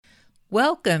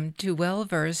Welcome to Well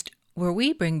Versed, where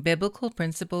we bring biblical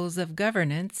principles of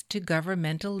governance to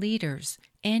governmental leaders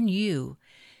and you.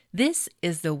 This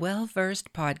is the Well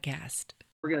Versed podcast.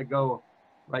 We're going to go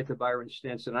right to Byron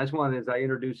Stinson. I just wanted, as I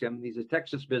introduce him, he's a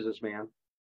Texas businessman,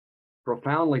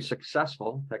 profoundly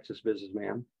successful Texas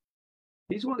businessman.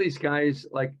 He's one of these guys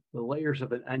like the layers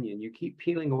of an onion. You keep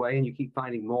peeling away and you keep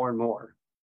finding more and more.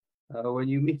 When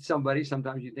you meet somebody,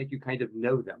 sometimes you think you kind of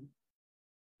know them.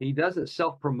 He doesn't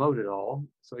self-promote at all,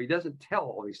 so he doesn't tell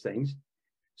all these things.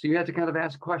 So you have to kind of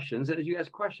ask questions. And as you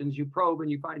ask questions, you probe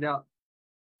and you find out,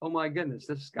 oh my goodness,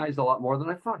 this guy's a lot more than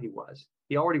I thought he was.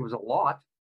 He already was a lot.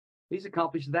 He's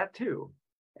accomplished that too.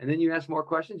 And then you ask more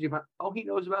questions, you find, oh, he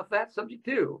knows about that subject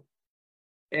too.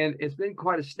 And it's been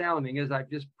quite astounding as I've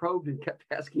just probed and kept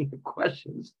asking him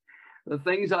questions, the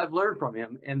things I've learned from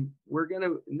him. And we're going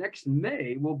to, next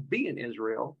May, we'll be in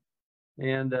Israel.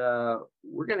 And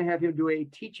we're going to have him do a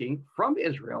teaching from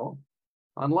Israel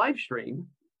on live stream.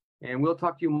 And we'll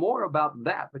talk to you more about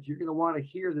that. But you're going to want to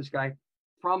hear this guy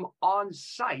from on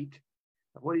site.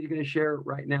 What he's going to share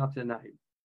right now tonight.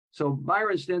 So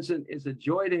Byron Stinson, it's a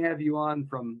joy to have you on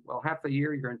from, well, half the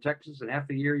year you're in Texas and half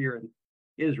the year you're in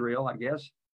Israel, I guess.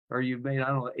 Or you've made, I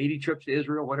don't know, 80 trips to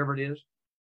Israel, whatever it is.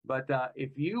 But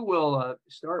if you will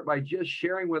start by just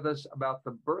sharing with us about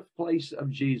the birthplace of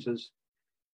Jesus,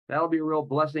 that'll be a real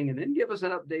blessing. And then give us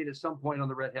an update at some point on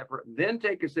the red heifer. Then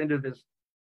take us into this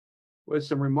with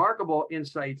some remarkable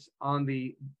insights on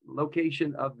the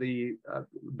location of the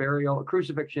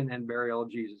crucifixion and burial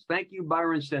of Jesus. Thank you,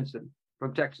 Byron Stinson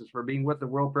from Texas, for being with the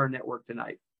World Prayer Network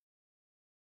tonight.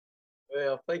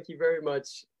 Well, thank you very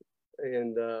much.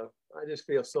 And I just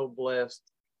feel so blessed.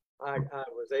 I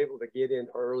was able to get in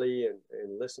early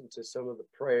and listen to some of the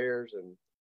prayers and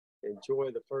enjoy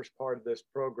the first part of this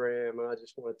program. And I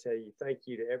just want to tell you, thank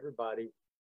you to everybody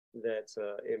that's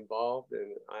involved.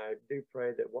 And I do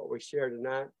pray that what we share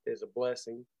tonight is a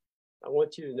blessing. I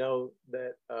want you to know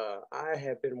that I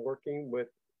have been working with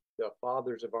the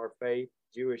fathers of our faith,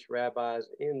 Jewish rabbis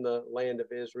in the land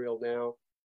of Israel now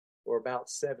for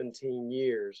about 17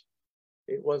 years.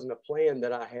 It wasn't a plan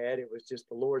that I had. It was just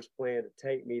the Lord's plan to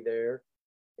take me there.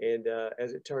 And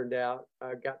as it turned out,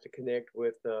 I got to connect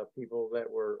with people that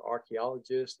were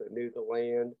archaeologists that knew the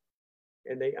land,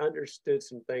 and they understood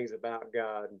some things about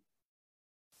God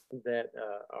that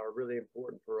are really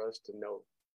important for us to know.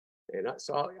 And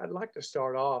so I'd like to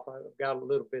start off. I've got a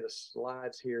little bit of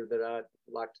slides here that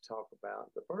I'd like to talk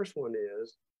about. The first one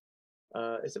is,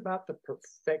 it's about the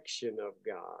perfection of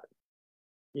God.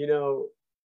 You know,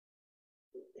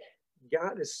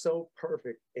 God is so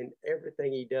perfect in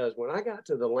everything he does. When I got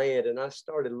to the land and I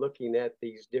started looking at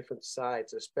these different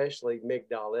sites, especially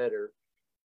Migdal Eder,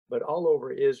 but all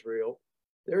over Israel,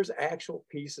 there's actual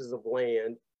pieces of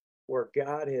land where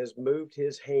God has moved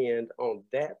his hand on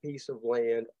that piece of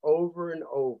land over and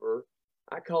over.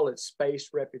 I call it spaced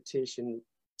repetition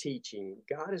teaching.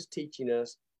 God is teaching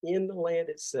us in the land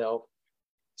itself,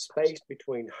 spaced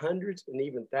between hundreds and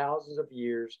even thousands of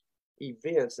years,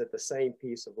 events at the same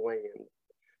piece of land.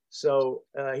 So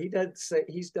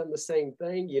he's done the same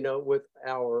thing, you know, with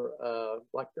our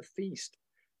like the feast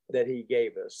that he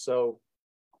gave us. So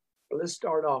let's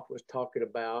start off with talking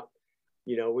about,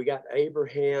 you know, we got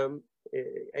Abraham.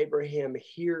 Abraham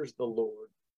hears the Lord,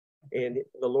 and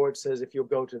the Lord says, if you'll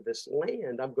go to this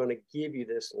land, I'm going to give you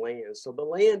this land. So the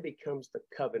land becomes the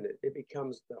covenant. It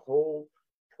becomes the whole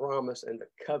promise and the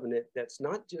covenant. That's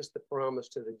not just the promise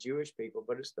to the Jewish people,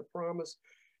 but it's the promise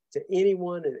to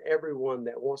anyone and everyone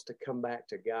that wants to come back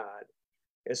to God.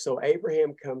 And so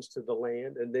Abraham comes to the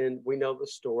land, and then we know the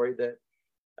story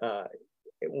that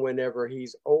whenever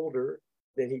he's older,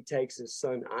 then he takes his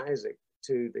son Isaac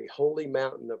to the holy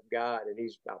mountain of God, and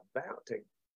he's about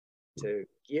to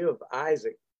give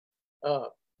Isaac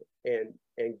up and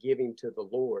give him to the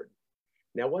Lord.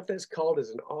 Now, what that's called is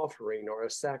an offering or a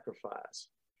sacrifice.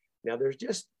 Now,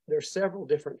 there's several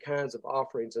different kinds of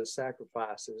offerings and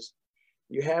sacrifices.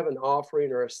 You have an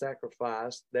offering or a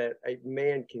sacrifice that a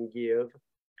man can give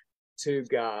to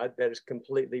God that is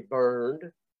completely burned.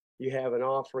 You have an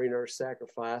offering or a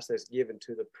sacrifice that's given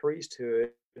to the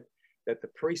priesthood, that the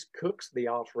priest cooks the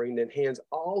offering and hands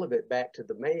all of it back to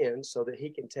the man so that he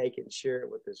can take it and share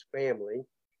it with his family.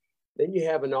 Then you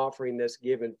have an offering that's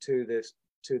given to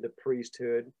the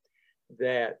priesthood,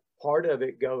 that part of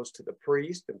it goes to the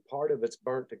priest and part of it's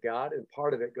burnt to God and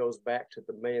part of it goes back to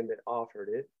the man that offered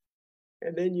it.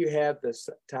 And then you have this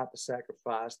type of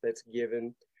sacrifice that's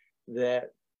given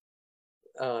that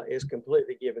is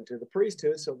completely given to the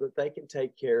priesthood so that they can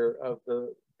take care of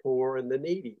the poor and the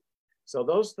needy. So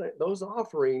those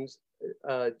offerings,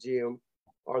 Jim,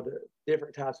 are the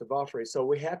different types of offerings. So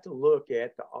we have to look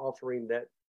at the offering that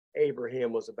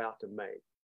Abraham was about to make.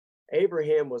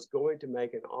 Abraham was going to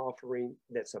make an offering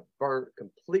that's a burnt,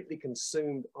 completely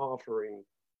consumed offering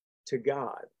to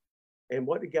God. And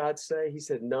what did God say? He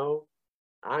said, no,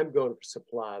 I'm going to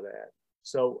supply that.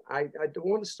 So I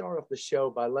want to start off the show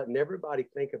by letting everybody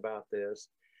think about this,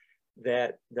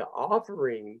 that the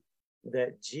offering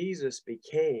that Jesus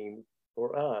became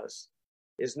for us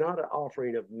is not an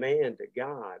offering of man to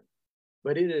God,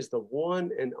 but it is the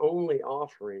one and only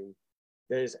offering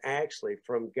that is actually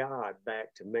from God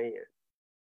back to man.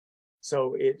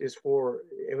 So it is for,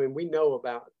 I mean, we know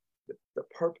about the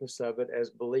purpose of it as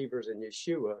believers in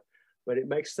Yeshua, but it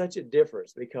makes such a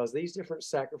difference because these different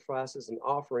sacrifices and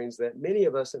offerings that many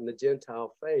of us in the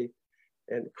Gentile faith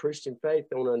and Christian faith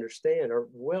don't understand are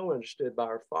well understood by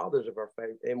our fathers of our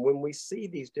faith. And when we see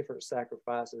these different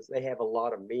sacrifices, they have a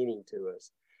lot of meaning to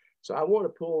us. So I want to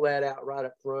pull that out right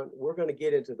up front. We're going to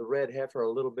get into the red heifer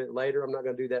a little bit later. I'm not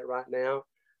going to do that right now,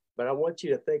 but I want you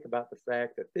to think about the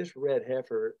fact that this red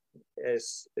heifer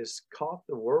has caught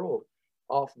the world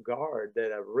off guard,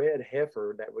 that a red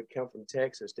heifer that would come from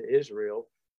Texas to Israel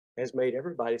has made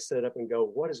everybody sit up and go,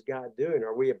 what is God doing?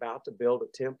 Are we about to build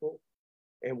a temple?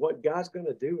 And what God's going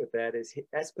to do with that is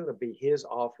that's going to be his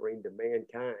offering to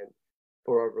mankind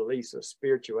for a release of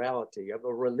spirituality, of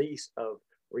a release of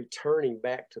returning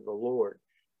back to the Lord.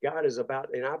 God is about,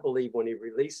 and I believe when he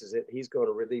releases it, he's going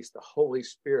to release the Holy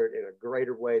Spirit in a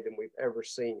greater way than we've ever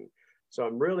seen. So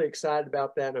I'm really excited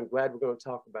about that, and I'm glad we're going to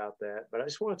talk about that. But I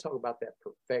just want to talk about that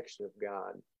perfection of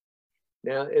God.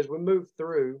 Now, as we move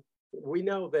through, we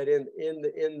know that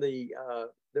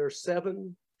there are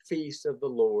 7 feasts of the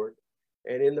Lord,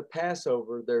 and in the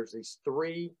Passover, there's these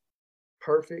 3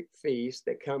 perfect feasts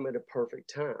that come at a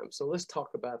perfect time. So let's talk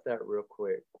about that real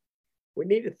quick. We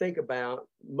need to think about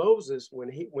Moses when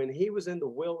he was in the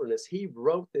wilderness. He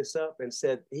wrote this up and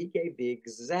said he gave the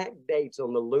exact dates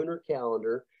on the lunar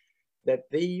calendar that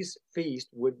these feasts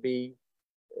would be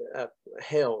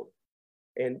held.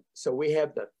 And so we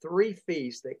have the 3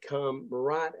 feasts that come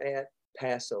right at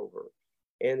Passover.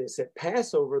 And it's at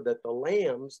Passover that the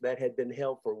lambs that had been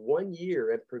held for 1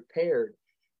 year and prepared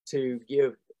to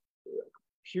give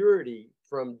purity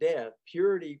from death,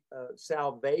 purity,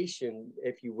 salvation,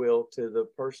 if you will, to the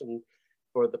person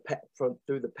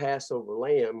through the Passover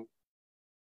lamb.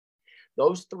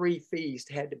 Those 3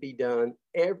 feasts had to be done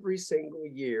every single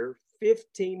year,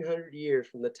 1,500 years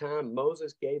from the time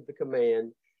Moses gave the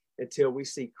command until we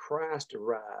see Christ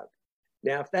arrive.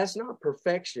 Now, if that's not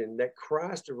perfection, that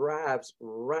Christ arrives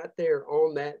right there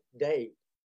on that date,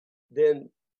 then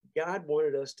God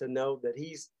wanted us to know that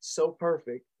he's so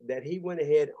perfect that he went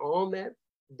ahead on that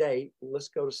date. Let's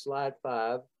go to slide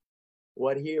 5.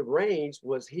 What he arranged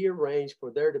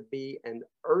for there to be an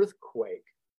earthquake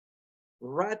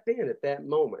right then at that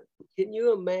moment. Can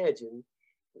you imagine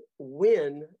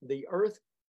when the earth,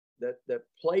 the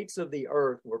plates of the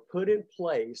earth were put in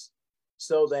place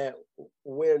so that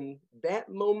when that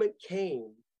moment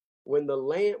came, when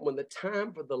the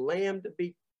time for the lamb to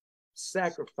be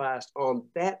sacrificed on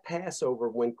that Passover,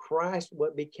 when Christ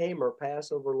what became our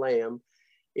Passover lamb,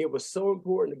 it was so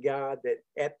important to God that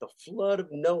at the flood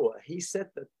of Noah, he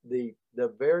set the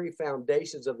very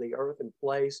foundations of the earth in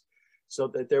place so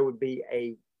that there would be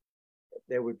an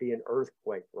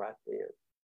earthquake right then.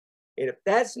 And if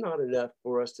that's not enough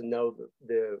for us to know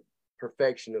the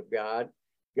perfection of God,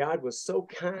 God was so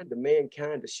kind to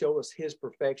mankind to show us his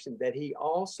perfection that he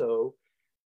also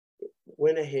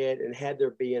went ahead and had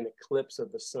there be an eclipse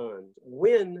of the sun.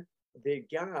 When did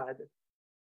God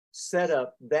set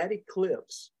up that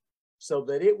eclipse so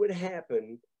that it would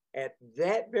happen at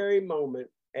that very moment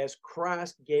as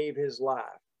Christ gave his life?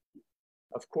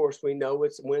 Of course, we know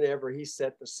it's whenever he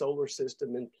set the solar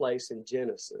system in place in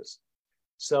Genesis.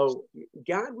 So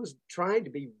God was trying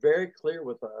to be very clear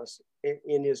with us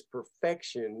in his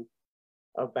perfection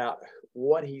about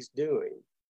what he's doing.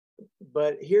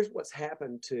 But here's what's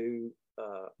happened to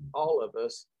all of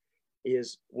us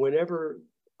is whenever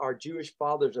our Jewish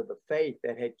fathers of the faith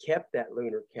that had kept that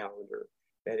lunar calendar,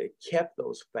 that had kept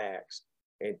those facts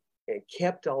and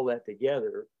kept all that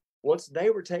together, once they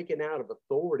were taken out of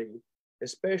authority,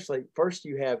 especially first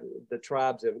you have the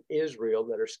tribes of Israel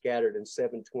that are scattered in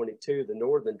 722, the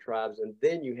northern tribes, and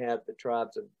then you have the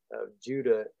tribes of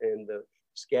Judah and the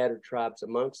scattered tribes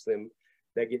amongst them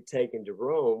that get taken to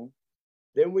Rome.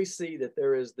 Then we see that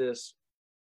there is this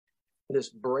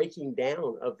breaking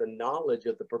down of the knowledge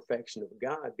of the perfection of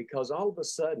God, because all of a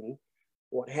sudden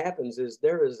what happens is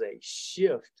there is a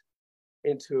shift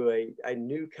into a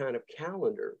new kind of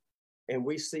calendar. And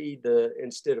we see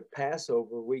instead of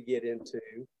Passover, we get into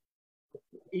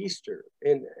Easter,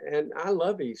 and I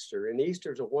love Easter, and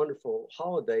Easter is a wonderful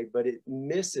holiday, but it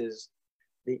misses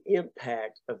the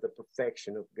impact of the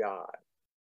perfection of God.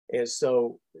 And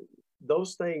so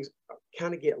those things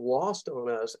kind of get lost on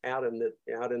us out in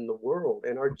the world.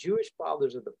 And our Jewish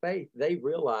fathers of the faith, they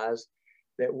realize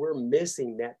that we're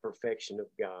missing that perfection of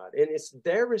God. And it's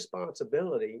their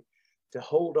responsibility to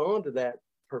hold on to that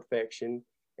perfection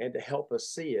and to help us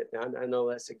see it. Now, I know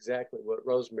that's exactly what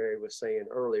Rosemary was saying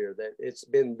earlier, that it's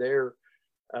been their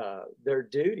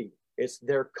duty. It's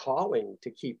their calling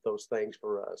to keep those things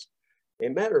for us.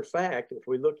 And matter of fact, if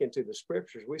we look into the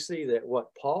scriptures, we see that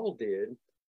what Paul did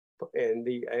and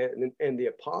the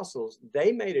apostles,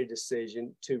 they made a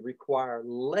decision to require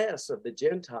less of the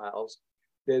Gentiles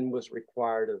than was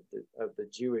required of the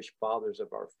Jewish fathers of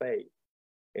our faith.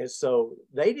 And so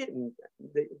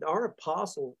our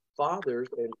apostle fathers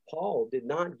and Paul did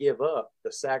not give up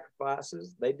the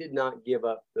sacrifices. They did not give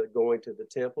up the going to the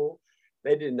temple.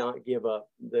 They did not give up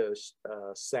the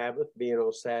Sabbath, being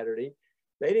on Saturday.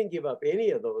 They didn't give up any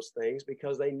of those things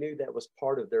because they knew that was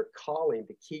part of their calling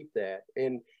to keep that.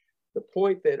 And the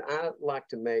point that I like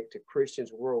to make to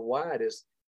Christians worldwide is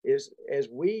as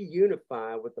we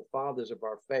unify with the fathers of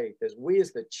our faith, as we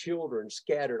as the children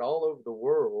scattered all over the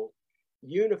world,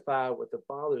 unify with the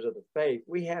fathers of the faith,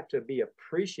 we have to be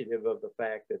appreciative of the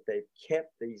fact that they've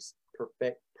kept these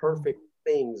perfect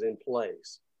things in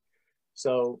place.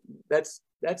 So that's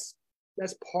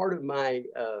part of my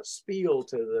spiel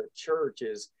to the church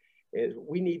is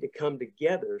we need to come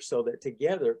together so that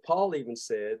together, Paul even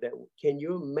said that, can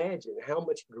you imagine how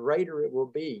much greater it will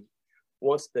be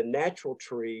once the natural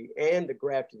tree and the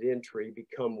grafted in tree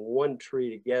become one tree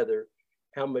together,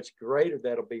 how much greater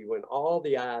that'll be when all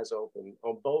the eyes open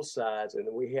on both sides and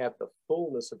we have the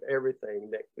fullness of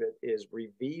everything that is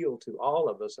revealed to all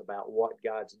of us about what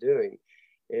God's doing.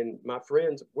 And my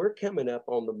friends, we're coming up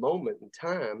on the moment in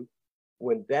time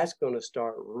when that's going to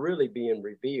start really being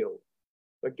revealed.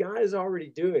 But God is already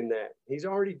doing that. He's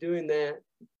already doing that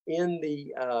in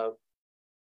the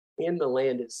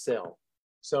land itself.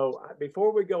 So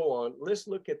before we go on, let's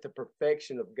look at the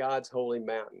perfection of God's holy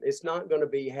mountain. It's not going to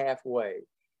be halfway.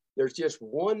 There's just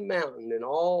one mountain in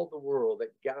all the world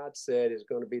that God said is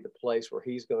going to be the place where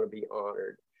he's going to be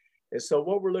honored. And so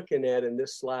what we're looking at in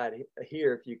this slide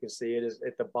here, if you can see it, is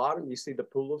at the bottom, you see the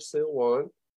pool of Siloam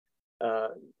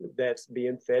that's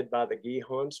being fed by the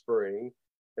Gihon Spring.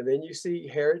 And then you see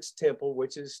Herod's temple,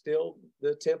 which is still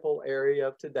the temple area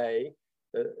of today.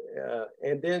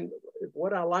 And then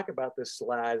what I like about this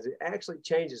slide is it actually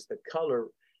changes the color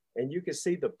and you can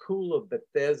see the pool of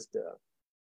Bethesda.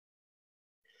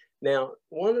 Now,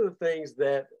 one of the things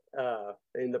that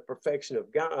in the perfection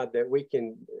of God that we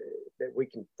can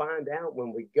find out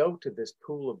when we go to this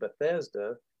pool of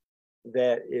Bethesda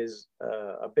that is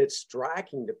a bit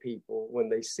striking to people when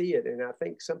they see it. And I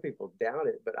think some people doubt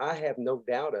it, but I have no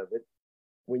doubt of it.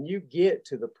 When you get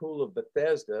to the pool of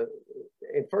Bethesda,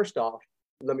 and first off,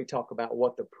 let me talk about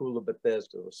what the pool of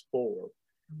Bethesda was for.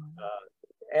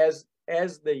 As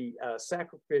the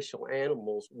sacrificial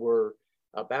animals were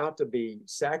about to be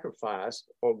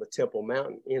sacrificed on the Temple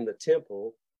Mountain in the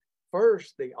temple,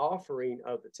 first the offering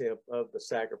of the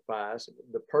sacrifice,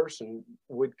 the person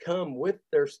would come with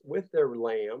their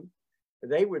lamb.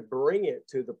 They would bring it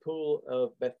to the pool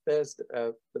of Bethesda,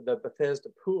 the Bethesda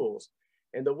pools,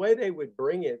 and the way they would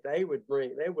bring it, they would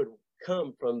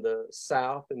come from the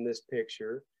south in this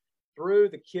picture through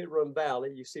the Kidron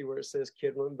Valley. You see where it says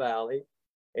Kidron Valley.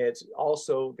 It's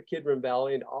also the Kidron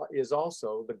Valley and is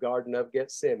also the Garden of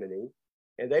Gethsemane.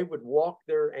 And they would walk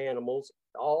their animals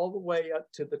all the way up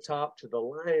to the top to the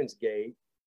Lion's Gate,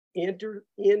 enter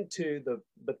into the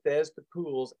Bethesda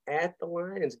pools at the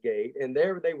Lion's Gate, and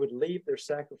there they would leave their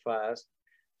sacrifice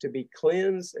to be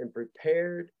cleansed and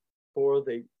prepared for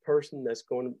the person that's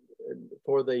going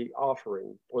for the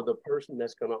offering, for the person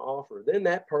that's going to offer. Then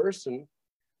that person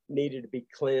needed to be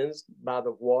cleansed by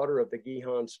the water of the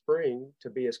Gihon Spring to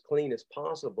be as clean as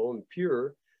possible and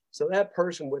pure. So that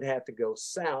person would have to go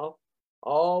south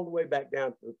all the way back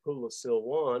down to the pool of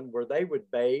Siloam, where they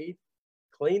would bathe,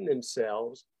 clean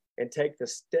themselves, and take the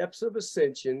steps of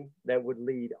ascension that would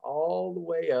lead all the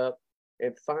way up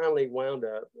and finally wound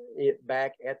up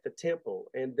back at the temple.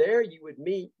 And there you would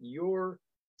meet your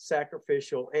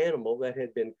sacrificial animal that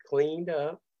had been cleaned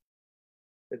up,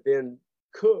 had been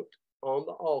cooked on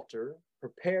the altar,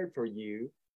 prepared for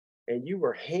you, and you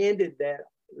were handed that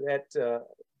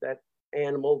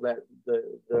animal, that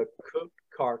the cooked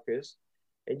carcass,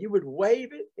 and you would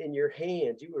wave it in your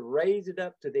hands. You would raise it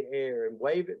up to the air and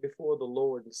wave it before the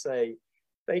Lord and say,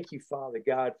 "Thank you, Father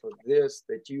God, for this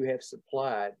that you have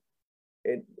supplied."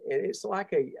 And and it's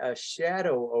like a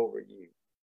shadow over you.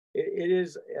 It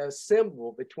is a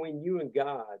symbol between you and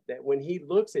God that when he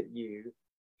looks at you,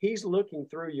 he's looking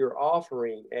through your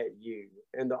offering at you.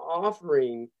 And the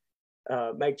offering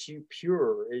makes you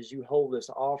pure as you hold this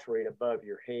offering above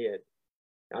your head.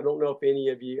 I don't know if any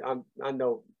of you, I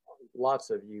know lots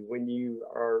of you, when you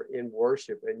are in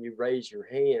worship and you raise your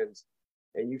hands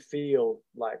and you feel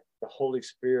like the Holy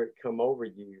Spirit come over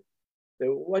you, then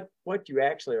what you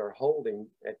actually are holding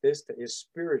at this is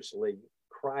spiritually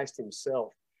Christ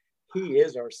himself. He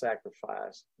is our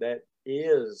sacrifice that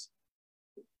is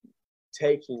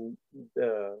taking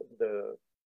the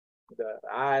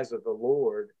eyes of the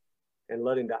Lord and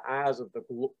letting the eyes of the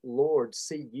Lord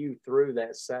see you through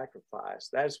that sacrifice.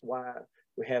 That's why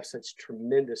we have such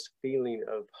tremendous feeling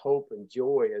of hope and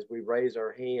joy as we raise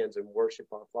our hands and worship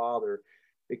our Father,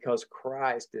 because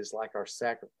Christ is like our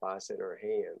sacrifice in our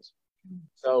hands.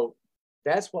 So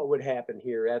that's what would happen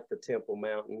here at the Temple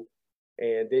Mountain.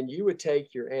 And then you would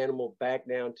take your animal back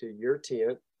down to your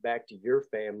tent, back to your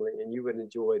family, and you would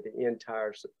enjoy the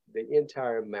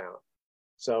entire mount.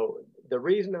 So the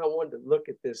reason I wanted to look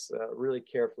at this really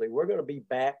carefully, we're going to be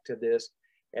back to this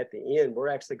at the end. We're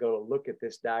actually going to look at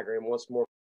this diagram once more.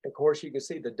 Of course, you can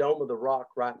see the Dome of the Rock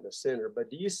right in the center. But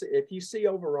do you see, if you see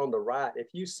over on the right, if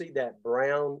you see that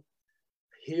brown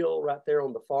hill right there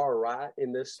on the far right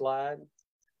in this slide,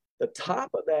 the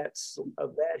top of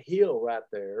that hill right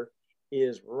there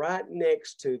is right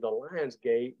next to the Lion's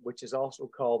Gate, which is also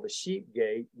called the Sheep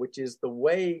Gate, which is the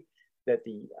way that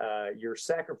your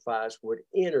sacrifice would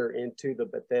enter into the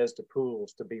Bethesda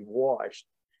pools to be washed.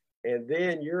 And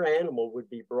then your animal would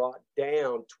be brought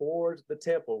down towards the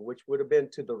temple, which would have been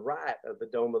to the right of the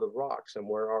Dome of the Rock,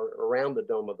 somewhere around the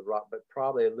Dome of the Rock, but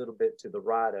probably a little bit to the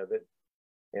right of it.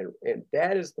 And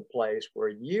that is the place where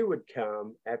you would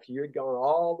come after you had gone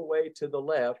all the way to the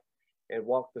left and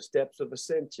walked the steps of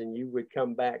ascension. You would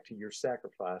come back to your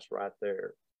sacrifice right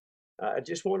there. I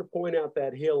just want to point out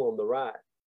that hill on the right.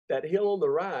 That hill on the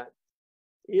right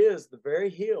is the very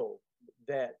hill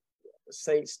that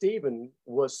St. Stephen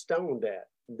was stoned at.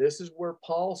 This is where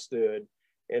Paul stood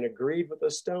and agreed with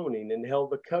the stoning and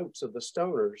held the coats of the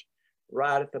stoners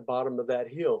right at the bottom of that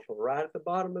hill. For right at the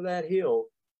bottom of that hill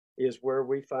is where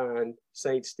we find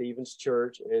St. Stephen's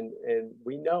Church, and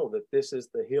we know that this is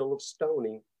the hill of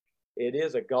stoning. It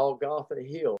is a Golgotha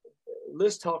hill.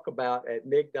 Let's talk about at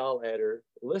Migdal Eder,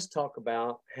 let's talk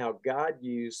about how God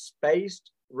used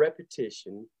spaced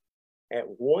repetition at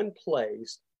one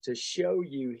place to show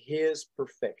you his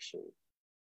perfection.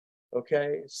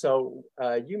 Okay, so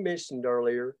you mentioned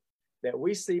earlier that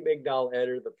we see Migdal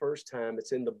Eder the first time,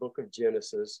 it's in the book of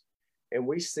Genesis, and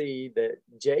we see that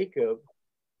Jacob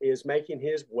is making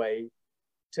his way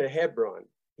to Hebron.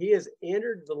 He has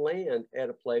entered the land at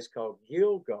a place called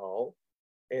Gilgal,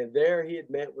 and there he had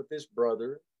met with his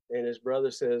brother, and his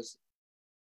brother says,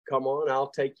 come on, I'll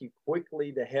take you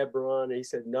quickly to Hebron. And he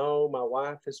said, no, my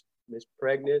wife is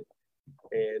pregnant,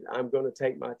 and I'm going to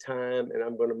take my time, and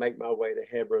I'm going to make my way to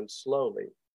Hebron slowly.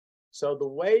 So the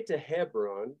way to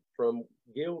Hebron from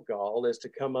Gilgal is to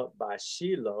come up by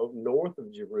Shiloh, north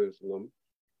of Jerusalem.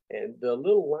 And the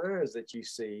little lines that you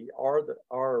see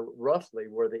are roughly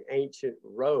where the ancient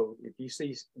road, if you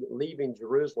see leaving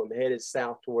Jerusalem headed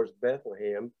south towards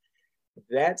Bethlehem,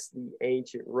 that's the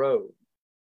ancient road.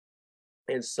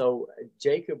 And so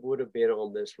Jacob would have been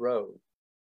on this road.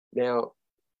 Now,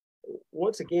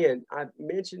 once again, I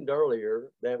mentioned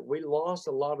earlier that we lost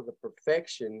a lot of the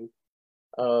perfection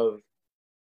of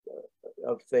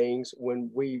things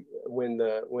when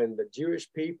the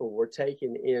Jewish people were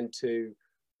taken into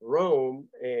Rome,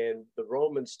 and the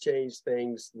Romans changed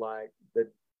things like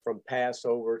from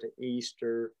Passover to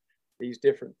Easter. These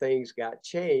different things got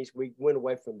changed. We went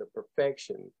away from the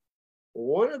perfection.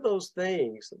 One of those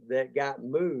things that got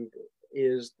moved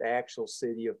is the actual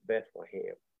city of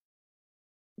Bethlehem.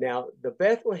 Now, the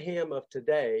Bethlehem of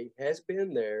today has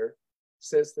been there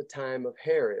since the time of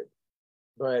Herod,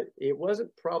 but it wasn't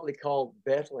probably called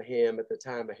Bethlehem at the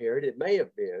time of Herod. It may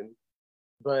have been,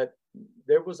 but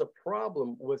there was a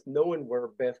problem with knowing where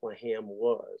Bethlehem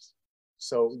was.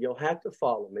 So you'll have to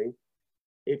follow me.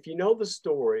 If you know the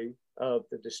story of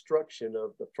the destruction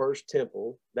of the first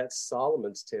temple, that's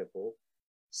Solomon's temple.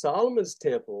 Solomon's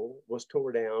temple was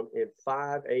torn down in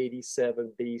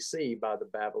 587 BC by the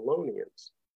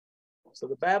Babylonians. So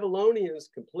the Babylonians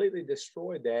completely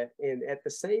destroyed that. And at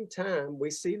the same time, we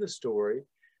see the story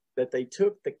that they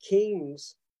took the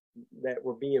kings that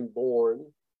were being born,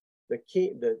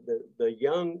 the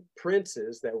young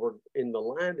princes that were in the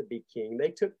line to be king,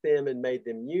 they took them and made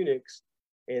them eunuchs,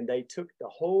 and they took the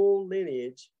whole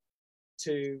lineage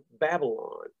to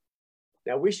Babylon.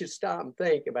 Now we should stop and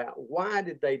think about, why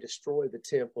did they destroy the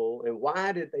temple, and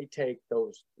why did they take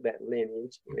that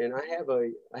lineage? And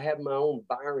I have my own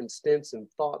Byron Stinson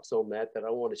thoughts on that I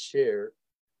want to share.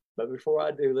 But before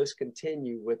I do, let's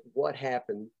continue with what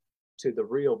happened to the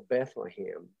real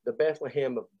Bethlehem, the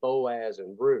Bethlehem of Boaz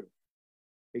and Ruth.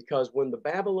 Because when the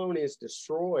Babylonians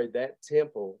destroyed that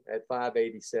temple at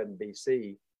 587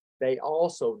 BC, they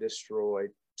also destroyed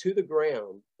to the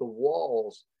ground the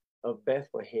walls of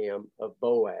Bethlehem of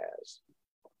Boaz.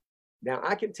 Now,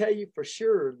 I can tell you for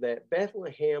sure that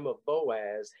Bethlehem of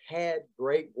Boaz had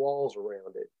great walls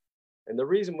around it. And the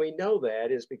reason we know that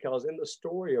is because in the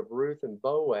story of Ruth and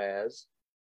Boaz,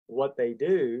 what they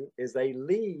do is they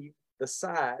leave the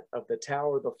site of the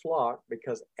Tower of the Flock,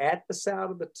 because at the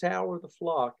side of the Tower of the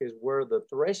Flock is where the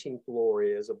threshing floor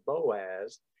is of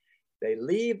Boaz. They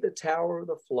leave the Tower of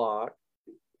the Flock,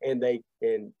 and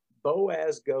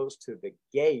Boaz goes to the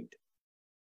gate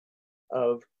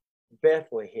of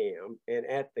Bethlehem, and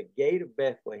at the gate of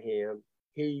Bethlehem,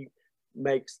 he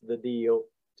makes the deal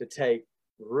to take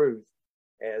Ruth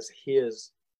as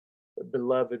his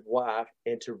beloved wife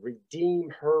and to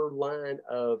redeem her line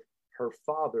of her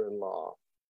father-in-law.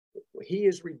 He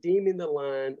is redeeming the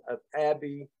line of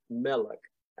Abimelech.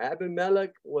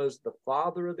 Abimelech was the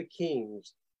father of the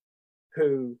kings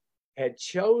who had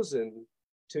chosen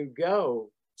to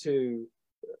go to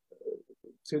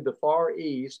the Far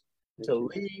East to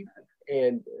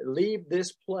leave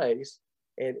this place,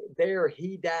 and there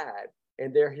he died,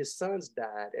 and there his sons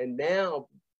died. And now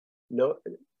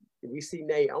we see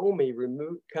Naomi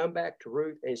come back to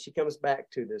Ruth, and she comes back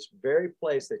to this very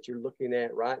place that you're looking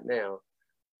at right now,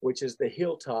 which is the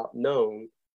hilltop known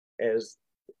as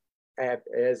the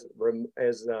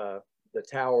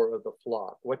Tower of the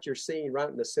Flock. What you're seeing right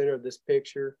in the center of this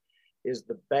picture is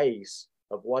the base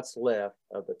of what's left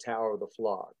of the Tower of the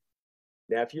Flock.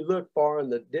 Now, if you look far in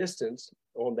the distance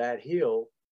on that hill,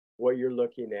 what you're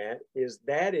looking at is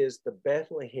the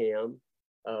Bethlehem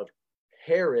of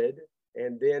Herod.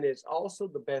 And then it's also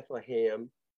the Bethlehem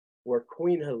where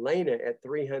Queen Helena at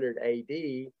 300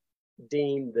 AD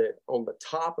deemed that on the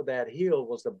top of that hill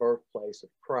was the birthplace of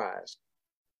Christ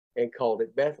and called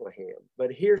it Bethlehem.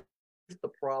 But here's the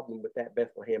problem with that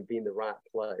Bethlehem being the right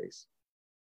place.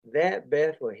 That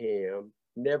Bethlehem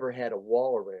never had a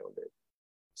wall around it.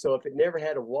 So if it never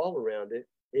had a wall around it,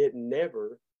 it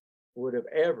never would have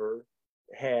ever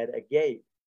had a gate.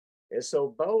 And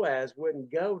so Boaz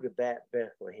wouldn't go to that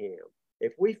Bethlehem.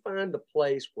 If we find the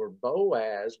place where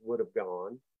Boaz would have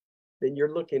gone, then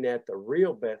you're looking at the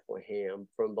real Bethlehem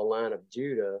from the line of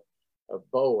Judah of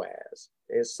Boaz.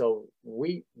 And so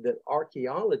the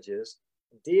archaeologists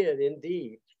did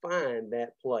indeed find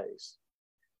that place.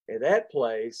 And that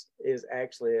place is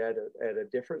actually at a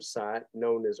different site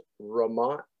known as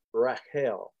Ramat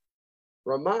Rachel.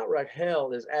 Ramat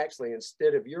Rachel is actually,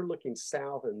 instead of, you're looking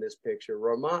south in this picture,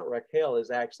 Ramat Rachel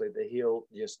is actually the hill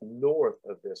just north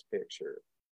of this picture.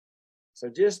 So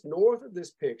just north of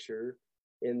this picture,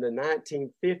 in the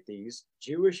 1950s,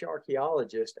 Jewish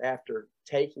archaeologists, after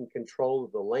taking control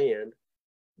of the land,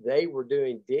 they were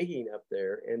doing digging up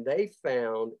there, and they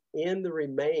found in the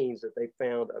remains that they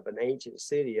found of an ancient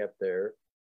city up there,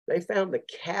 they found the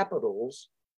capitals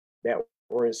that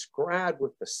were inscribed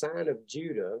with the sign of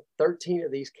Judah, 13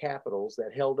 of these capitals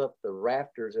that held up the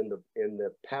rafters in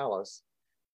the palace,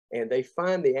 and they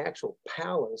find the actual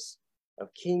palace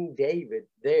of King David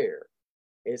there.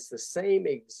 It's the same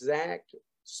exact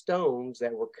stones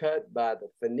that were cut by the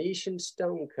Phoenician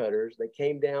stone cutters that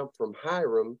came down from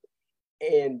Hiram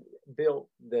and built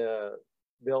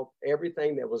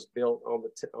everything that was built on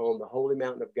the Holy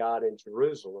Mountain of God in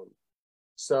Jerusalem.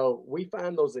 So we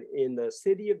find those in the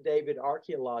City of David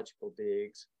archaeological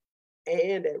digs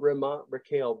and at Ramat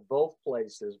Rachel, both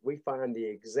places. We find the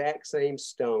exact same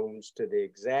stones to the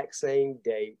exact same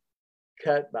date,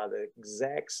 cut by the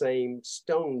exact same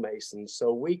stonemasons.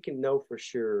 So we can know for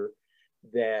sure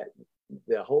that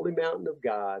the Holy Mountain of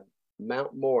God,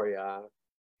 Mount Moriah,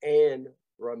 and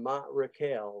Ramat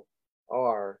Rachel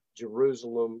are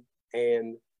Jerusalem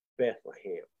and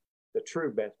Bethlehem, the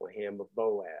true Bethlehem of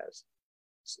Boaz.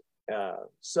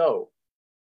 So,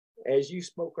 as you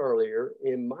spoke earlier,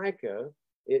 in Micah,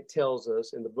 it tells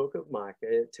us, in the book of Micah,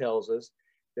 it tells us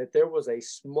that there was a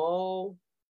small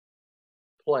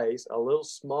place, a little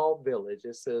small village.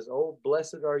 It says, "Oh,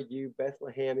 blessed are you,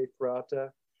 Bethlehem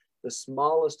Ephratah, the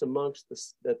smallest amongst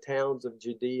the towns of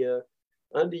Judea.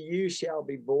 Unto you shall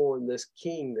be born this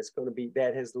king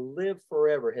that has lived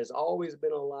forever, has always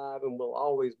been alive and will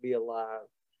always be alive."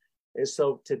 And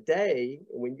so today,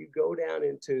 when you go down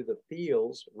into the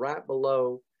fields right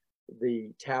below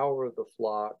the Tower of the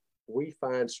Flock, we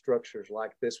find structures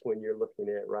like this one you're looking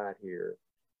at right here.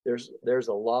 There's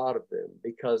a lot of them,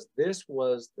 because this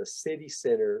was the city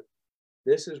center.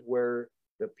 This is where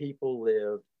the people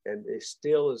lived, and it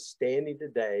still is standing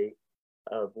today,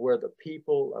 of where the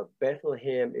people of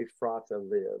Bethlehem Ephrathah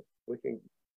live.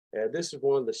 This is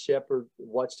one of the shepherd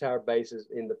watchtower bases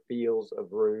in the fields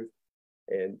of Ruth.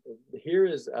 And here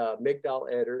is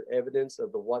Migdal Eder, evidence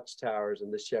of the watchtowers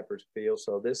in the shepherd's field.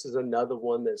 So this is another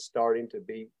one that's starting to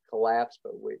be collapsed,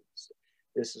 but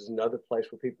this is another place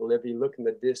where people live. You look in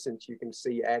the distance, you can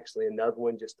see actually another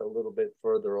one just a little bit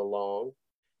further along.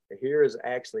 And here is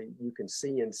actually, you can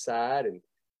see inside and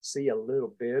see a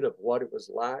little bit of what it was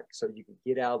like, so you can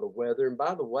get out of the weather. And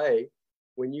by the way,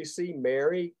 when you see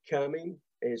Mary coming,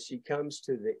 and she comes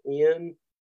to the inn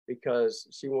because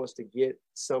she wants to get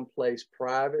someplace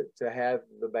private to have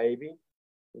the baby,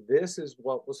 this is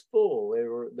what was full.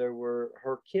 There were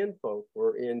her kinfolk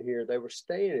were in here. They were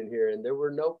staying in here, and there were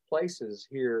no places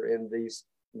here in these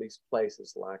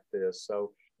places like this.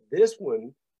 So this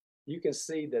one, you can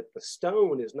see that the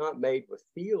stone is not made with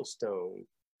field stone,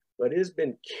 but it has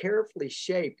been carefully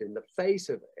shaped, and the face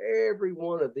of every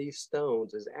one of these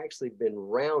stones has actually been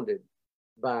rounded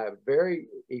by very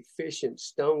efficient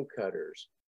stone cutters.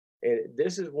 And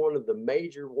this is one of the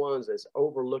major ones that's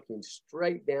overlooking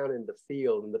straight down in the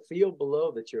field. And the field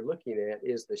below that you're looking at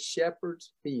is the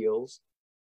shepherd's fields,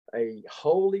 a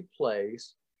holy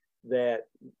place that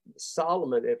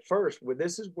Solomon at first,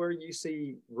 this is where you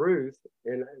see Ruth,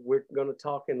 and we're going to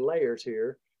talk in layers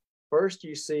here. First,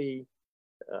 you see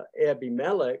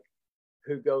Abimelech,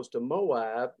 who goes to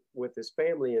Moab with his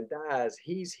family and dies.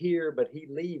 He's here, but he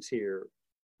leaves here.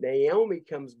 Naomi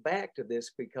comes back to this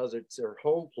because it's her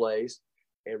home place,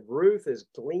 and Ruth is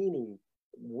gleaning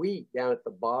wheat down at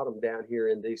the bottom down here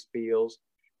in these fields.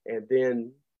 And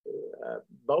then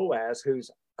Boaz, who's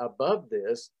above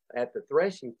this at the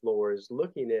threshing floor, is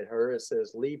looking at her and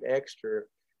says, leave extra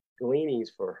gleanings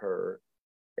for her.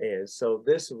 And so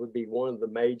this would be one of the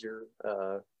major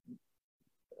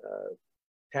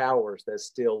towers that's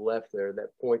still left there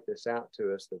that point this out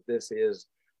to us, that this is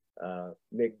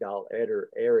Migdal Eder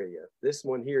area. This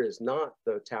one here is not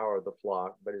the Tower of the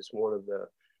Flock, but it's one of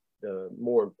the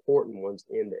more important ones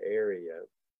in the area.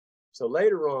 So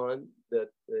later on,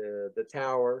 the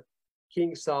tower,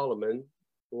 King Solomon,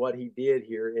 what he did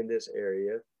here in this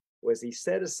area was he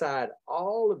set aside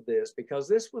all of this, because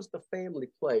this was the family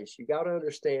place. You got to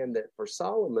understand that for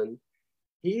Solomon,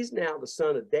 he's now the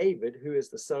son of David, who is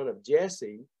the son of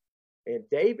Jesse. And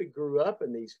David grew up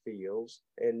in these fields,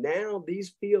 and now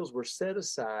these fields were set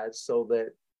aside so that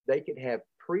they could have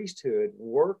priesthood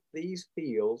work these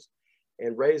fields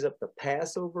and raise up the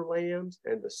Passover lambs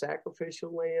and the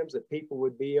sacrificial lambs that people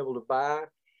would be able to buy.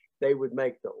 They would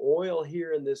make the oil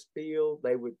here in this field.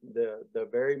 They would, the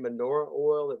very menorah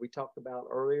oil that we talked about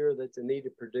earlier that's needed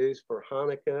to produce for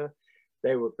Hanukkah.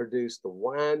 They would produce the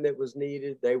wine that was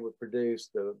needed. They would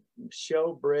produce the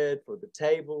show bread for the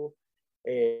table.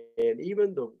 And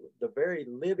even the very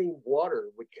living water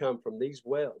would come from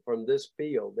from this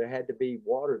field. There had to be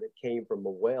water that came from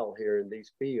a well here in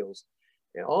these fields.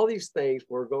 And all these things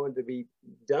were going to be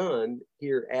done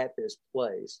here at this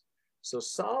place. So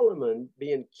Solomon,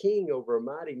 being king over a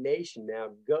mighty nation, now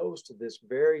goes to this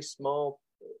very small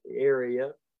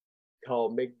area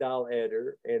called Migdal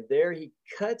Eder, and there he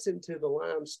cuts into the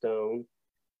limestone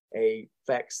a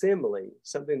facsimile,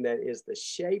 something that is the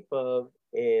shape of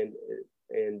and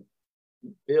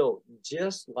built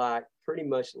just like, pretty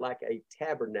much like a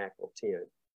tabernacle tent.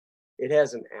 It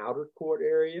has an outer court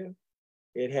area,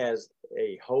 it has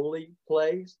a holy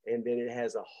place, and then it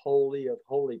has a holy of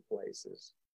holy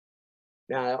places.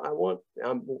 Now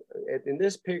in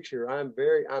this picture, I'm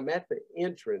at the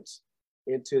entrance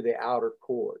into the outer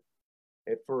court.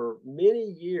 And for many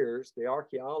years, the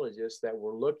archaeologists that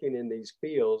were looking in these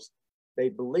fields, they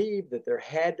believed that there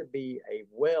had to be a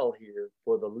well here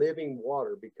for the living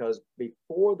water, because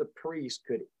before the priest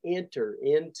could enter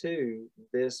into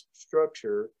this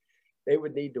structure, they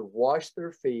would need to wash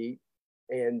their feet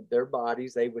and their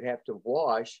bodies. They would have to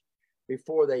wash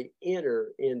before they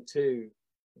enter into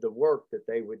the work that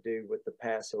they would do with the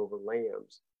Passover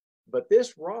lambs. But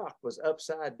this rock was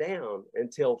upside down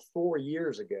until 4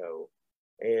 years ago.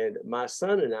 And my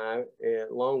son and I,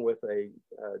 along with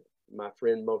my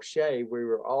friend Moshe, we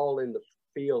were all in the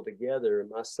field together. And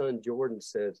my son Jordan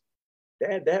says,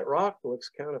 "Dad, that rock looks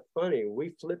kind of funny." We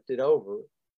flipped it over.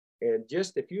 And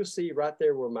just, if you see right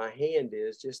there where my hand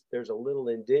is, just there's a little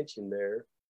indentation there.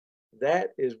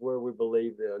 That is where we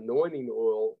believe the anointing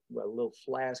oil, a little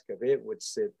flask of it, would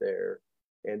sit there.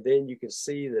 And then you can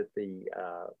see that the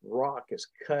rock is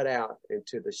cut out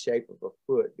into the shape of a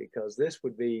foot, because this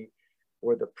would be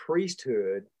where the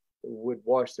priesthood would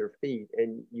wash their feet.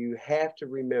 And you have to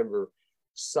remember,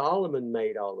 Solomon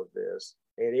made all of this,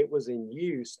 and it was in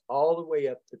use all the way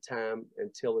up the time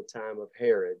until the time of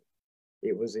Herod.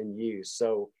 It was in use.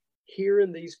 So here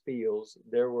in these fields,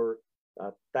 there were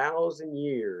 1,000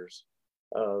 years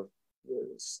of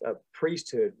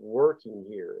priesthood working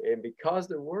here. And because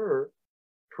there were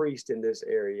priests in this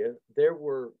area, there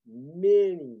were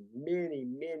many, many,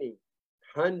 many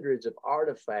hundreds of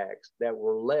artifacts that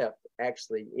were left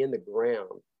actually in the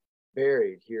ground,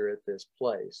 buried here at this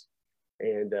place.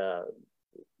 And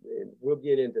we'll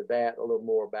get into that a little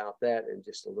more about that in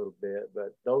just a little bit.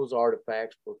 But those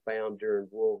artifacts were found during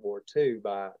World War II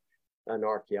by an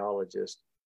archaeologist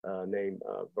named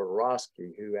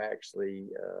Borowski, who actually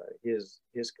his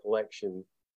collection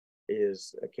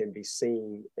can be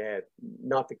seen at,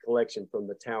 not the collection from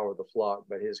the Tower of the Flock,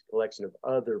 but his collection of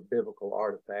other biblical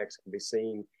artifacts can be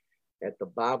seen at the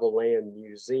Bible Land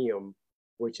Museum,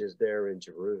 which is there in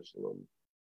Jerusalem.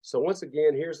 So once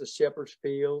again, here's the shepherd's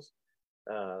fields.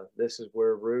 This is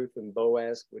where Ruth and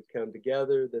Boaz would come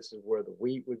together. This is where the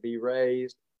wheat would be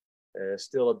raised.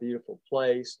 Still a beautiful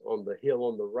place. On the hill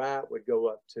on the right would go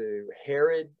up to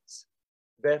Herod's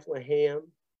Bethlehem.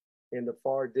 In the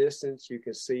far distance, you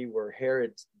can see where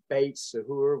Herod's Beit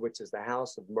Sahur, which is the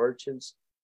house of merchants,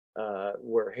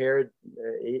 where Herod,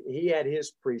 he had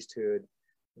his priesthood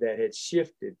that had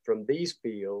shifted from these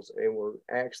fields and were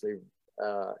actually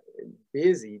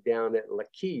busy down at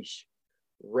Lachish,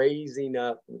 raising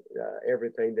up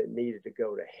everything that needed to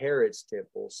go to Herod's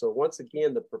temple. So once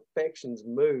again, the perfections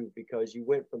moved, because you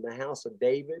went from the house of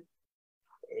David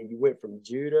and you went from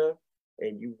Judah,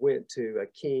 and you went to a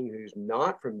king who's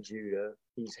not from Judah.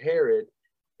 He's Herod.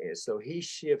 And so he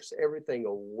shifts everything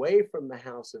away from the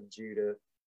house of Judah.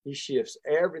 He shifts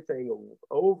everything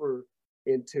over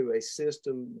into a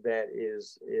system that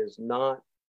is not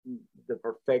the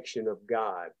perfection of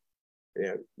God.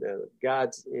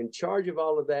 God's in charge of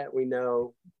all of that, we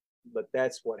know, but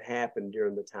that's what happened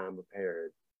during the time of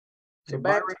Herod. So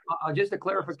back just a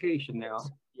clarification now.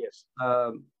 Yes.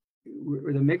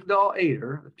 The Migdal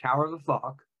Eder, the Tower of the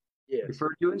Flock, yes,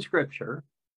 referred to in Scripture.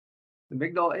 The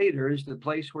Migdal Eder is the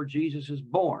place where Jesus is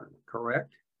born,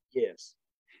 correct? Yes.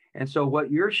 And so what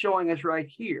you're showing us right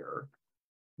here,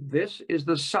 this is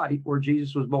the site where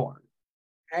Jesus was born.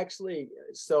 Actually,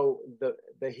 so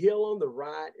the hill on the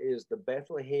right is the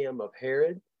Bethlehem of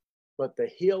Herod, but the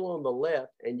hill on the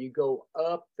left, and you go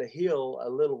up the hill a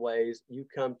little ways, you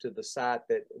come to the site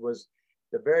that was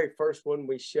the very first one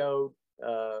we showed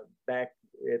back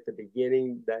at the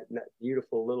beginning, that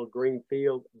beautiful little green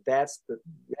field. That's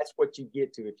what you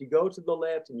get to. If you go to the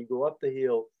left and you go up the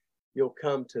hill, you'll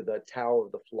come to the Tower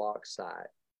of the Flock site.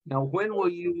 Now, when will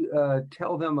you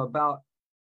tell them about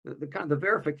the kind of the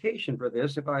verification for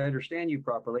this? If I understand you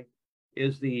properly,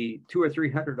 is the 200 or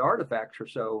 300 artifacts or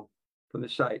so from the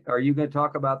site. Are you going to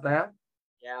talk about that?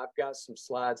 Yeah, I've got some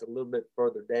slides a little bit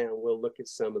further down. We'll look at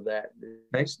some of that,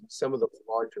 okay, some of the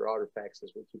larger artifacts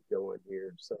as we keep going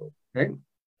here. So, okay.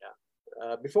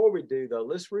 Yeah. Before we do, though,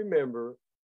 let's remember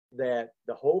that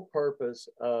the whole purpose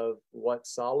of what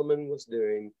Solomon was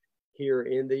doing here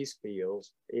in these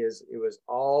fields is it was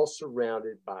all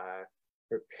surrounded by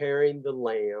preparing the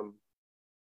lamb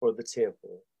for the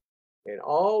temple. And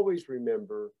always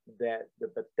remember that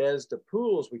the Bethesda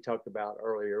pools we talked about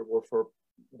earlier were for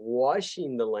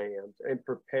washing the lambs and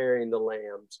preparing the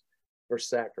lambs for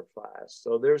sacrifice.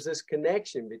 So there's this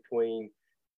connection between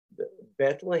the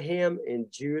Bethlehem in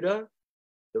Judah,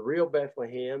 the real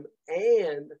Bethlehem,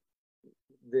 and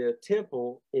the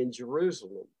temple in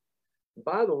Jerusalem.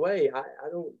 By the way, I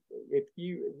don't, if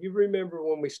you remember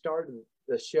when we started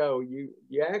the show, you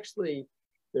actually,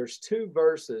 there's two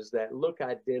verses that look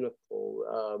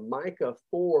identical. Micah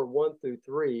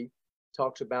 4:1-3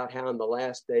 talks about how in the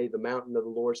last day, the mountain of the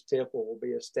Lord's temple will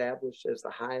be established as the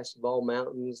highest of all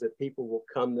mountains, that people will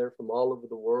come there from all over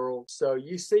the world. So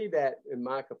you see that in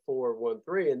Micah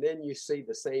 4:1-3, and then you see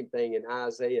the same thing in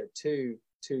Isaiah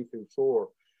 2:2-4.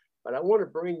 But I want to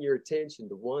bring your attention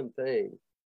to one thing.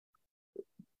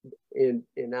 In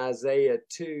Isaiah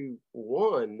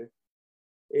 2:1,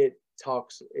 it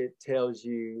tells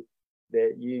you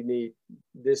that you need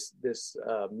this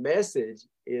message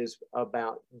is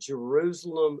about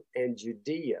Jerusalem and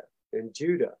Judea and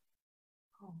Judah.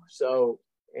 Oh, so,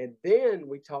 and then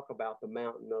we talk about the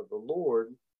mountain of the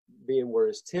Lord being where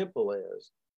his temple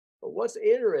is. But what's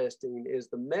interesting is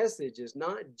the message is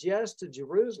not just to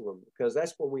Jerusalem, because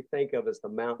that's what we think of as the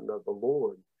mountain of the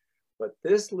Lord. But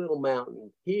this little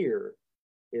mountain here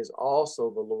is also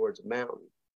the Lord's mountain.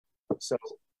 So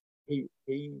he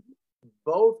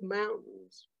both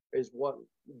mountains is what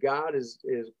God is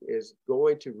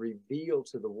going to reveal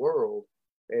to the world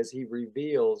as he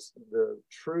reveals the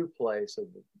true place of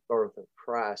the birth of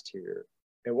Christ here.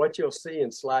 And what you'll see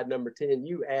in slide number 10,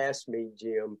 you asked me,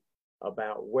 Jim,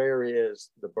 about where is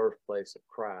the birthplace of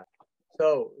Christ.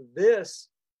 So this,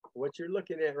 what you're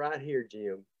looking at right here,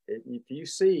 Jim, if you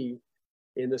see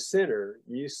in the center,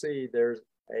 you see there's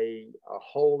a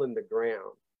hole in the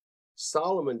ground.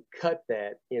 Solomon cut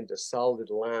that into solid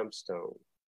limestone.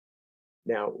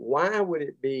 Now, why would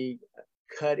it be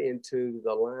cut into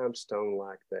the limestone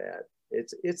like that?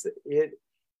 It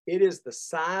is the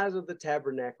size of the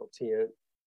tabernacle tent.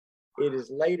 It is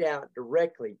laid out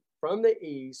directly from the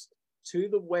east to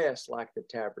the west like the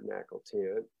tabernacle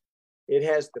tent. It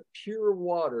has the pure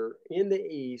water in the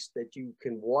east that you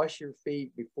can wash your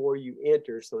feet before you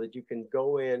enter so that you can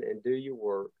go in and do your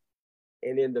work.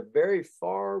 And in the very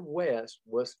far west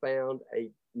was found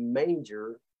a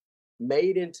manger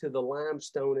made into the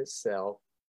limestone itself.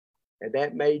 And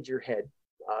that manger had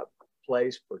a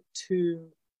place for 2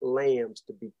 lambs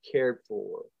to be cared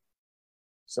for.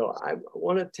 So I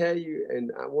want to tell you,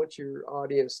 and I want your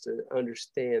audience to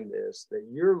understand this, that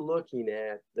you're looking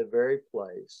at the very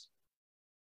place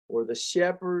where the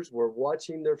shepherds were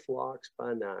watching their flocks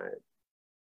by night.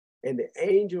 And the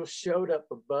angel showed up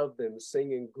above them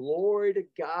singing, "Glory to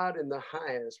God in the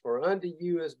highest, for unto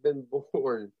you has been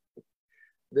born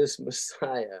this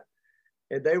Messiah."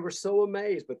 And they were so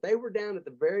amazed, but they were down at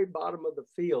the very bottom of the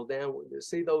field. Down,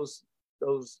 see those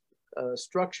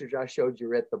structures I showed you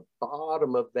are at the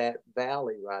bottom of that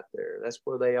valley right there. That's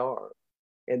where they are.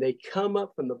 And they come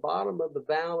up from the bottom of the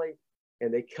valley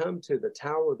and they come to the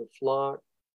tower of the flock.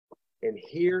 And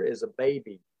here is a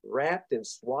baby wrapped in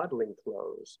swaddling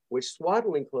clothes, which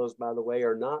swaddling clothes, by the way,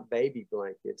 are not baby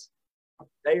blankets.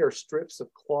 They are strips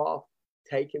of cloth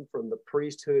taken from the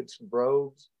priesthood's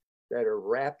robes that are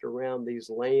wrapped around these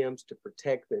lambs to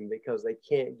protect them because they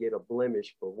can't get a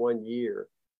blemish for 1 year.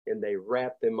 And they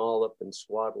wrap them all up in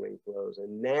swaddling clothes.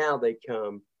 And now they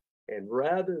come, and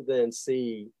rather than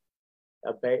see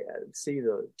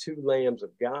the 2 lambs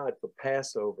of God for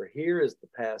Passover, here is the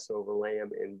Passover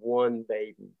lamb and 1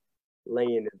 baby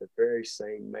laying in the very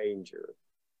same manger.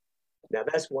 Now,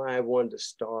 that's why I wanted to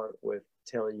start with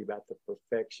telling you about the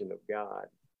perfection of God.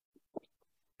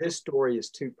 This story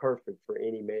is too perfect for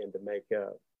any man to make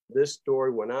up. This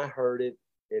story, when I heard it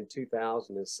in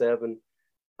 2007,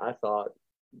 I thought,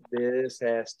 this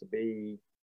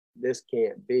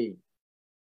can't be.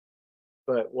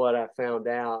 But what I found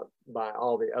out by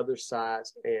all the other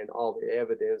sites and all the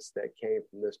evidence that came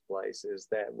from this place is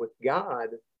that with God,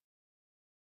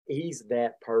 he's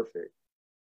that perfect.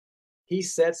 He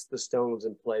sets the stones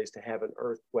in place to have an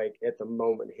earthquake at the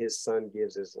moment his son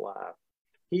gives his life.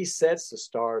 He sets the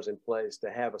stars in place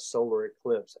to have a solar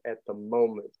eclipse at the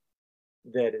moment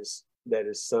that his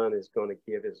son is going to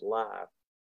give his life.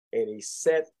 And he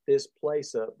set this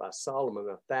place up by Solomon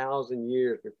 1,000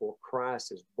 years before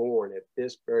Christ is born at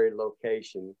this very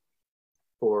location.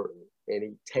 And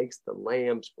he takes the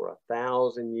lambs for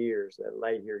 1,000 years that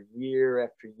lay here year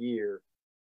after year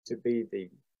to be the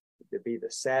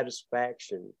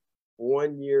satisfaction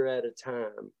 1 year at a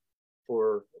time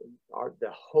for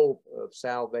the hope of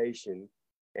salvation,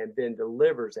 and then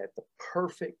delivers at the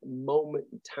perfect moment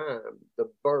in time the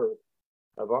birth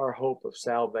of our hope of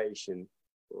salvation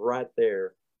right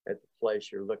there at the place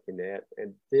you're looking at.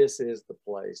 And this is the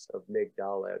place of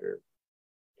Migdal Eder.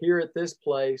 Here at this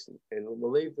place, and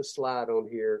we'll leave the slide on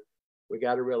here, we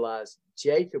got to realize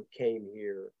Jacob came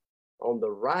here. On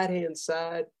the right-hand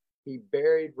side, he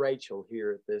buried Rachel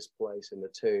here at this place in the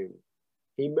tomb.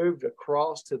 He moved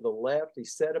across to the left. He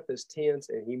set up his tents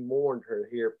and he mourned her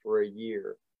here for a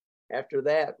year. After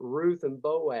that, Ruth and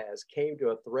Boaz came to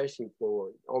a threshing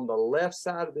floor. On the left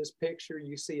side of this picture,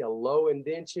 you see a low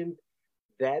indention.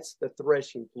 That's the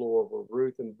threshing floor where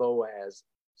Ruth and Boaz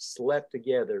slept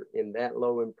together in that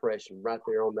low impression right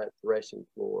there on that threshing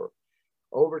floor.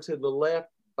 Over to the left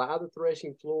by the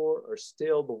threshing floor are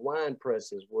still the wine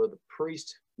presses where the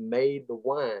priest made the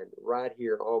wine right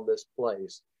here on this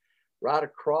place. Right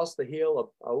across the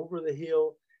hill, over the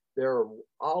hill, there are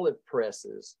olive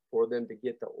presses for them to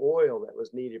get the oil that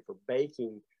was needed for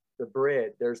baking the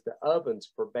bread. There's the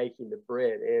ovens for baking the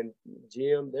bread. And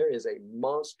Jim, there is a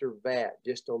monster vat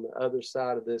just on the other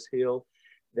side of this hill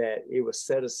that it was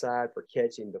set aside for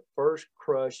catching the first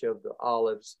crush of the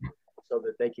olives so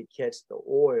that they could catch the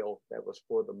oil that was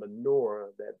for the menorah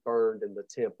that burned in the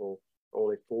temple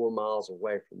only 4 miles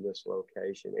away from this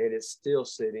location. And it's still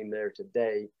sitting there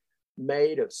today,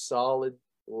 made of solid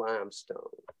limestone.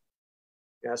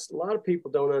 Now, a lot of people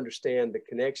don't understand the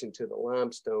connection to the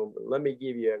limestone, but let me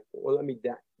give you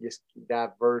just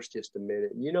diverse just a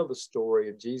minute. You know the story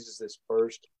of Jesus'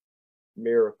 first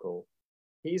miracle.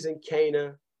 He's in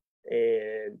Cana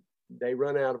and they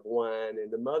run out of wine,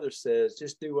 and the mother says,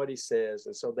 just do what he says.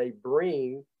 And so they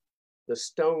bring the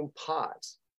stone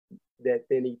pots that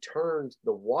then he turns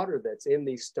the water that's in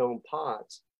these stone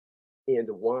pots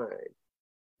into wine.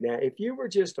 Now, if you were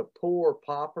just a poor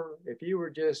pauper, if you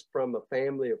were just from a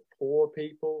family of poor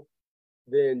people,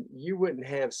 then you wouldn't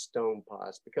have stone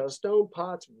pots, because stone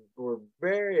pots were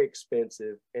very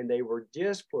expensive and they were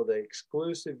just for the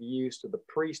exclusive use of the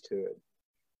priesthood.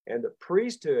 And the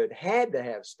priesthood had to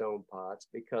have stone pots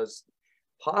because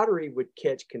pottery would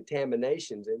catch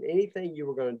contaminations, and anything you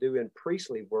were going to do in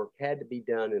priestly work had to be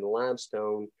done in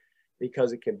limestone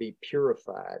because it can be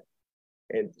purified.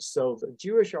 And so the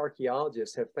Jewish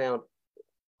archaeologists have found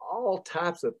all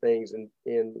types of things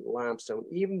in limestone.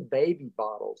 Even baby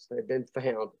bottles have been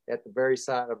found at the very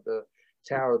side of the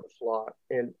Tower of the Flock,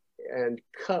 and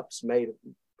cups made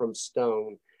from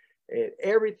stone. And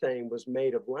everything was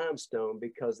made of limestone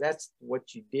because that's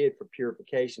what you did for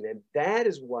purification. And that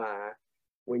is why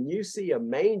when you see a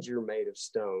manger made of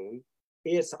stone,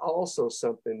 it's also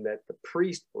something that the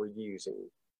priests were using.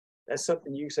 That's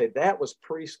something you can say that was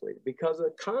priestly, because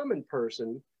a common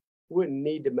person wouldn't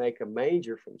need to make a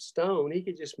manger from stone. He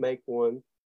could just make one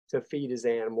to feed his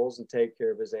animals and take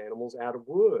care of his animals out of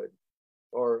wood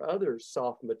or other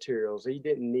soft materials. He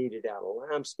didn't need it out of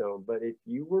limestone. But if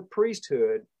you were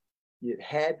priesthood, it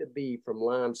had to be from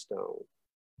limestone.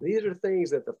 These are things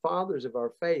that the fathers of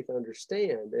our faith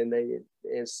understand,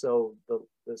 and so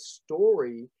the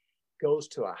story goes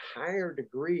to a higher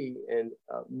degree and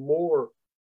more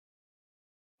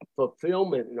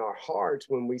fulfillment in our hearts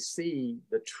when we see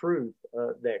the truth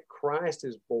that Christ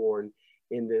is born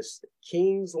in this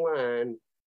king's line,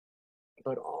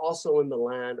 but also in the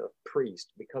line of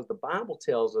priest, because the Bible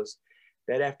tells us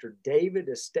that after David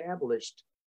established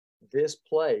this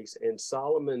place and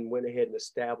Solomon went ahead and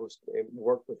established and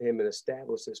worked with him and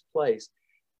established this place,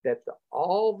 that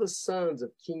all the sons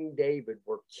of King David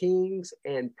were kings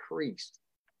and priests.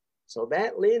 So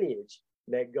that lineage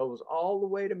that goes all the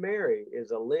way to Mary is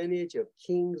a lineage of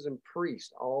kings and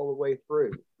priests all the way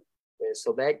through. And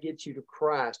so that gets you to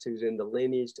Christ, who's in the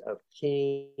lineage of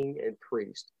king and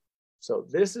priest. So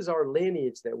this is our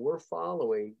lineage that we're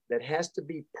following that has to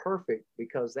be perfect,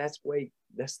 because that's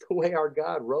the way our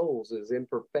God rolls, is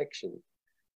imperfection.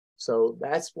 So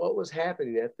that's what was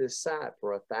happening at this site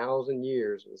for 1,000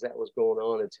 years, was that was going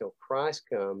on until Christ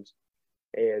comes.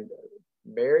 And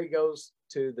Mary goes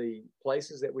to the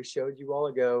places that we showed you all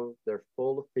ago. They're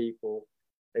full of people.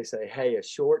 They say, hey, a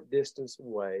short distance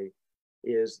away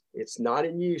it's not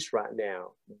in use right now.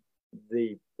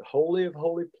 The Holy of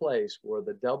Holy place where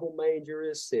the double manger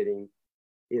is sitting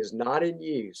is not in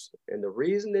use. And the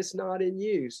reason it's not in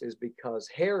use is because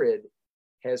Herod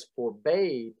has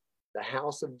forbade the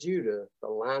house of Judah, the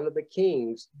line of the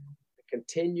kings, to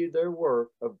continue their work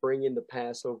of bringing the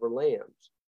Passover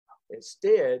lambs.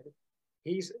 Instead,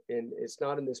 and it's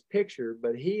not in this picture,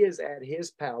 but he is at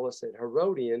his palace at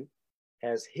Herodian,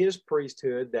 has his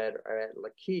priesthood that are at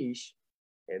Lachish,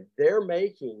 and they're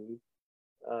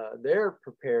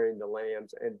preparing the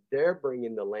lambs, and they're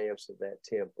bringing the lambs to that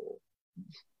temple.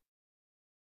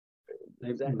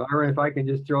 Byron, if I can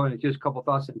just throw in just a couple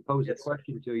thoughts and pose a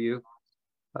question to you.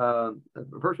 The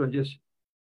first one, just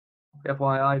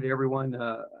FYI to everyone,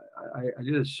 I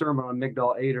did a sermon on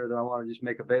Migdal Eder that I want to just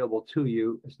make available to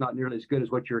you. It's not nearly as good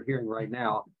as what you're hearing right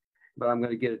now, but I'm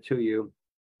going to get it to you.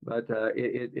 But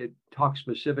it talks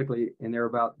specifically in there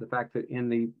about the fact that in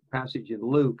the passage in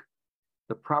Luke,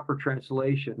 the proper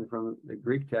translation from the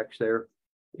Greek text there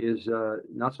is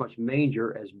not so much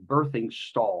manger as birthing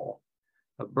stall,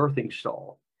 a birthing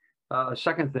stall.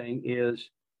 Second thing is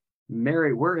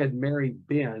Mary. Where had Mary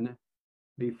been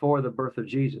before the birth of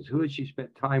Jesus? Who had she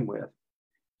spent time with?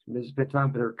 She spent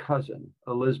time with her cousin,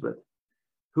 Elizabeth.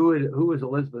 Who was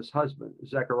Elizabeth's husband?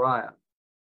 Zechariah.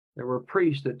 There were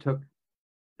priests that took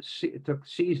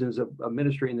seasons of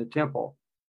ministry in the temple.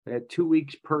 They had 2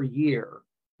 weeks per year.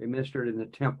 They ministered in the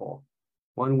temple,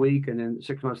 1 week, and then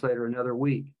 6 months later, another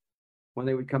week. When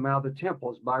they would come out of the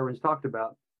temple, as Byron's talked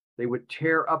about, they would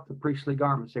tear up the priestly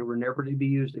garments. They were never to be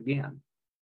used again.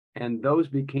 And those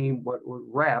became what were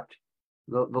wrapped,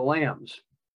 the lambs,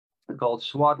 called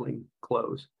swaddling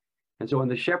clothes. And so when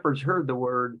the shepherds heard the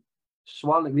word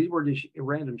swaddling, these were just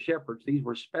random shepherds. These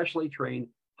were specially trained,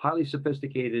 highly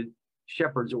sophisticated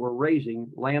shepherds that were raising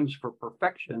lambs for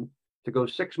perfection to go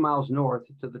 6 miles north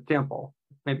to the temple,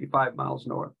 maybe 5 miles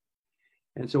north.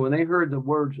 And so when they heard the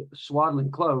words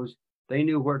swaddling clothes, they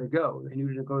knew where to go. They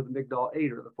knew to go to the Migdal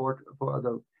Eder,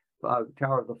 the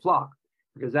Tower of the Flock,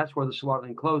 because that's where the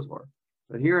swaddling clothes were.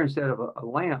 But here, instead of a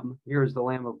lamb, here is the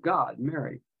Lamb of God,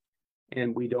 Mary.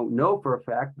 And we don't know for a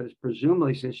fact, but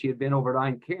presumably since she had been over at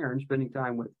Ein Cairn, spending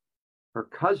time with her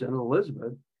cousin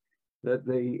Elizabeth, that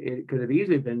it could have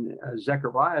easily been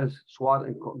Zechariah's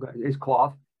swaddling, his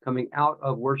cloth coming out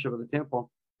of worship of the temple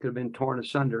could have been torn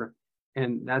asunder,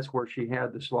 and that's where she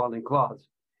had the swaddling cloths.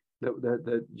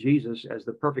 The Jesus, as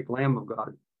the perfect Lamb of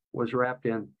God, was wrapped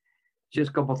in. Just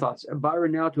a couple of thoughts.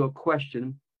 Byron, now to a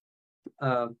question.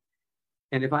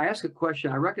 And if I ask a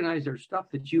question, I recognize there's stuff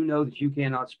that you know that you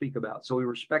cannot speak about. So we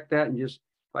respect that. And just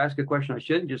if I ask a question I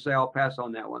shouldn't, just say I'll pass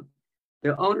on that one.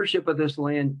 The ownership of this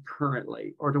land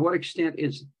currently, or to what extent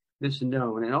is this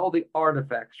known, and all the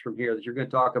artifacts from here that you're going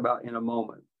to talk about in a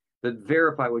moment that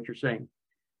verify what you're saying.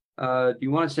 Do you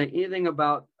want to say anything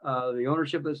about the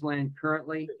ownership of this land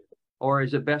currently, or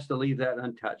is it best to leave that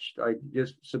untouched? I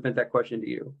just submit that question to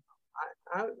you.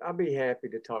 I'll be happy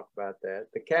to talk about that.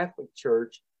 The Catholic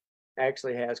Church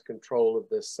actually has control of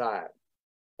this site.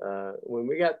 When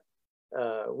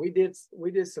we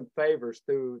did some favors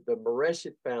through the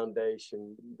Moreshet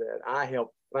Foundation that I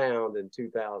helped found in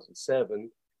 2007.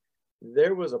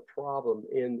 There was a problem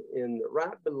in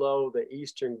right below the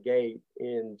Eastern Gate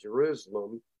in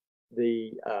Jerusalem.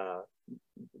 The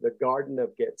Garden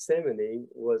of Gethsemane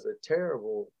was a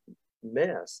terrible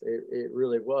mess. It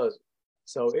really was.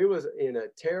 So it was in a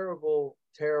terrible,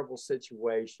 terrible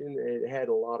situation. It had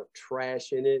a lot of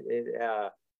trash in it.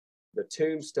 The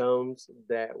tombstones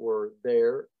that were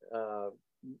there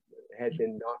had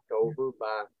been knocked over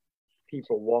by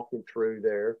people walking through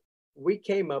there. We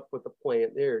came up with a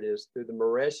plan. There it is, through the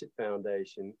Moreshet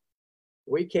Foundation.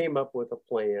 We came up with a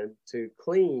plan to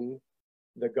clean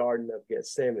the Garden of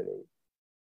Gethsemane.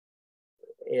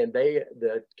 And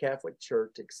the Catholic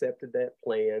Church accepted that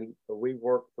plan. We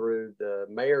worked through the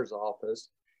mayor's office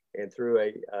and through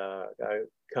a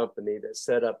company that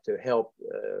set up to help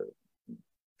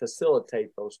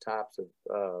facilitate those types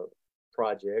of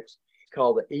projects. It's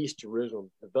called the East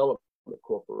Jerusalem Development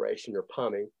Corporation, or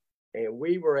PUMI. And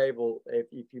we were able, if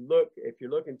you're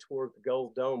looking toward the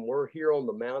Gold Dome, we're here on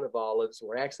the Mount of Olives.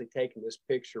 We're actually taking this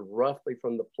picture roughly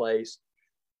from the place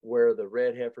where the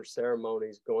red heifer ceremony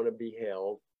is going to be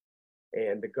held.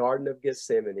 And the Garden of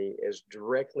Gethsemane is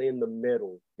directly in the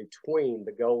middle between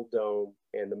the Gold Dome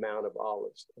and the Mount of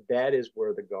Olives. That is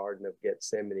where the Garden of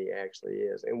Gethsemane actually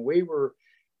is. And we were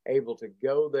able to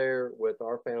go there with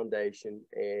our foundation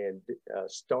and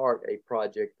start a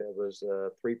project that was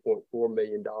 $3.4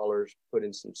 million, put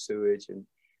in some sewage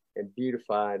and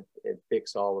beautified and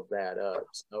fix all of that up.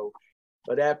 So,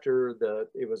 but after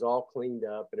it was all cleaned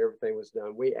up and everything was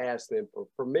done, we asked them for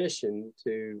permission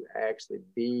to actually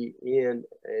be in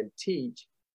and teach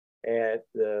at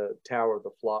the Tower of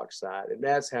the Flock site. And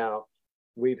that's how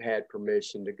we've had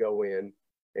permission to go in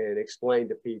and explain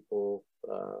to people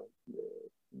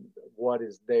what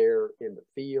is there in the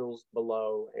fields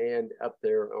below, and up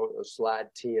there on slide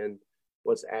 10,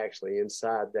 what's actually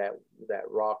inside that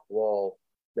rock wall.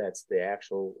 That's the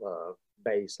actual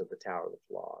base of the Tower of the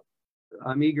Flock.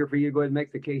 I'm eager for you to go ahead and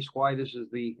make the case why this is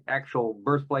the actual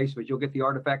birthplace, but you'll get the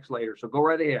artifacts later. So go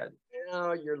right ahead.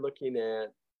 Now you're looking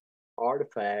at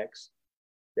artifacts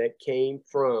that came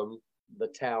from the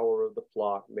Tower of the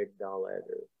Flock, Migdal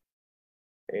Eder.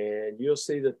 And you'll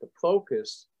see that the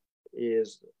focus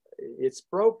it's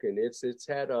broken. It's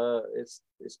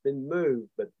been moved,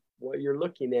 but what you're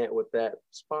looking at with that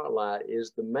spotlight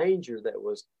is the manger that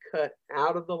was cut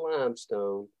out of the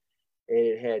limestone, and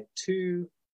it had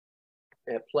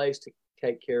a place to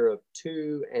take care of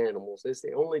two animals. It's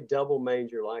the only double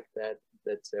manger like that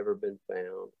that's ever been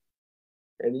found.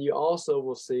 And you also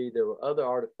will see there were other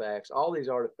artifacts. All these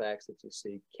artifacts that you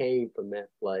see came from that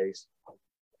place,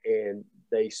 and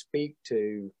they speak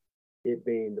to it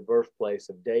being the birthplace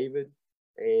of David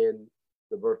and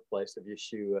the birthplace of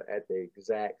Yeshua at the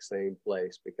exact same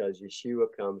place, because Yeshua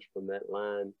comes from that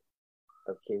line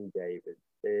of King David.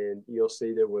 And you'll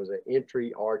see there was an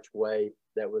entry archway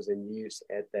that was in use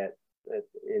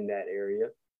in that area.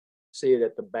 See it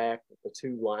at the back with the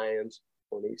two lions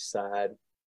on each side.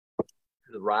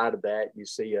 To the right of that, you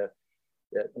see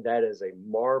that is a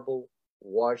marble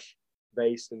wash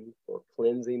basin for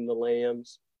cleansing the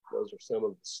lambs. Those are some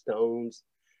of the stones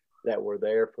that were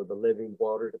there for the living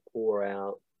water to pour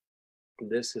out.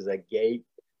 This is a gate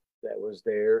that was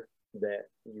there that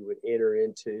you would enter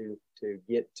into to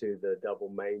get to the double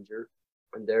manger.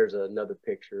 And there's another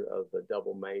picture of the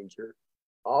double manger.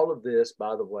 All of this,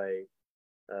 by the way,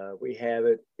 We have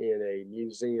it in a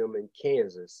museum in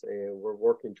Kansas, and we're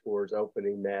working towards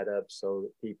opening that up so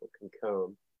that people can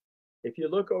come. If you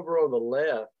look over on the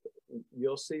left,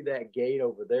 you'll see that gate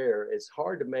over there. It's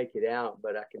hard to make it out,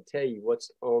 but I can tell you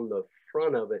what's on the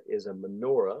front of it is a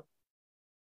menorah,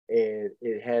 and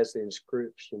it has the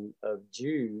inscription of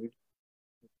Jude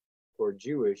or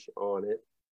Jewish on it.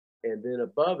 And then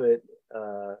above it,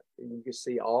 you can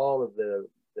see all of the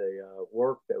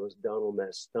work that was done on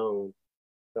that stone.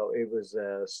 So it was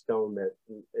a stone that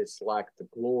it's like the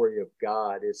glory of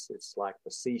God. It's like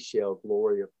the seashell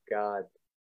glory of God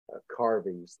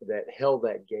carvings that held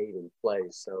that gate in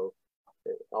place. So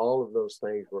all of those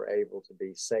things were able to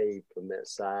be saved from that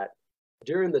site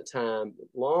during the time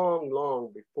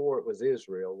long before it was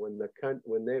Israel, when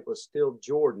it was still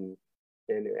Jordan,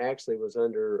 and it actually was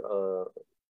under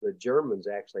the Germans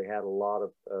actually had a lot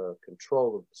of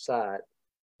control of the site.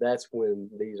 That's when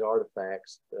these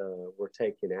artifacts were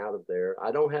taken out of there.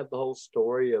 I don't have the whole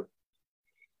story of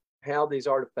how these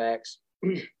artifacts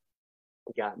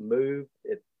got moved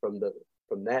from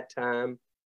that time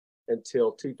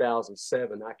until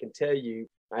 2007. I can tell you,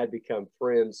 I had become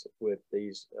friends with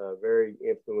these very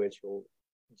influential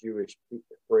Jewish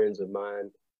friends of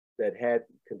mine that had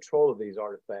control of these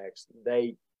artifacts.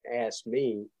 They asked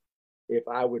me if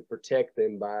I would protect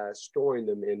them by storing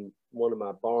them in one of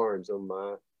my barns on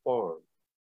my farm.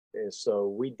 And so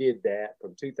we did that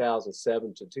from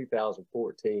 2007 to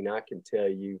 2014. I can tell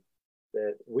you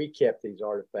that we kept these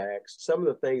artifacts. Some of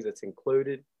the things that's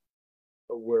included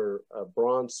were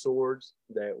bronze swords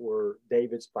that were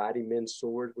David's fighting men's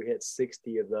swords. We had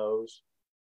 60 of those.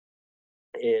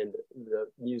 And the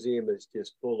museum is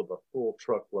just full of a full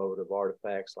truckload of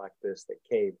artifacts like this that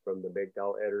came from the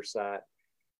Migdal Eder site,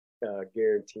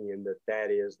 guaranteeing that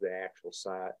that is the actual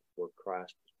site where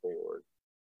Christ was born.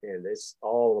 And it's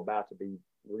all about to be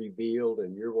revealed,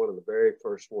 and you're one of the very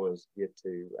first ones to get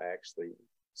to actually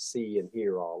see and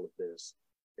hear all of this.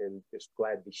 And just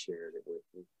glad we shared it with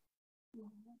you.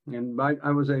 And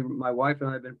my wife and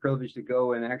I have been privileged to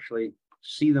go and actually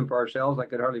see them for ourselves. I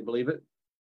could hardly believe it.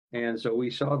 And so we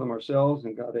saw them ourselves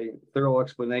and got a thorough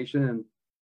explanation.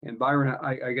 And Byron,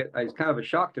 it's kind of a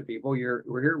shock to people. We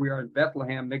are in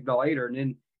Bethlehem, Migdal Eder, and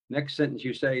then next sentence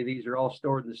you say these are all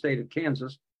stored in the state of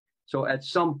Kansas. So at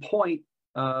some point,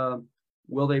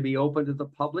 will they be open to the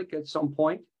public at some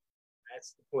point?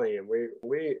 That's the plan.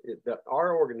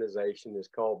 Our organization is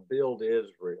called Build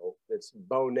Israel. It's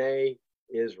Boneh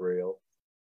Israel.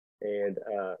 And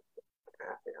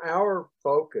our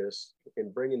focus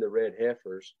in bringing the red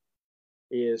heifers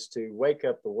is to wake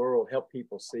up the world, help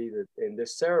people see that in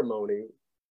this ceremony,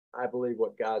 I believe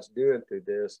what God's doing through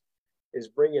this is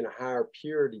bringing a higher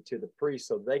purity to the priests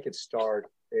so they could start,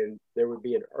 and there would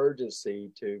be an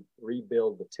urgency to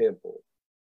rebuild the temple.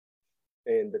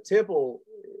 And the temple,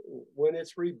 when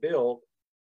it's rebuilt,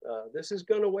 this is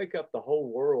going to wake up the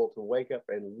whole world to wake up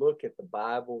and look at the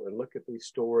Bible and look at these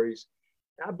stories.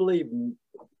 I believe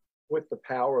with the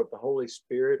power of the Holy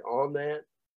Spirit on that,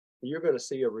 you're going to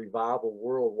see a revival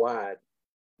worldwide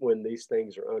when these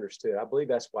things are understood. I believe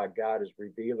that's why God is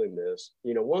revealing this.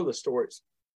 You know, one of the stories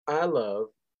I love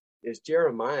is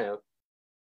Jeremiah.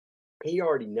 He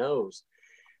already knows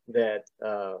that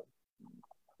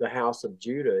the house of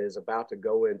Judah is about to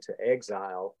go into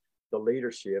exile, the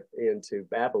leadership into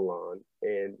Babylon.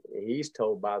 And he's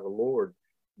told by the Lord,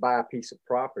 buy a piece of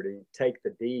property, take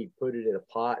the deed, put it in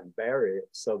a pot and bury it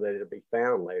so that it'll be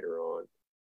found later on.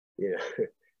 You know,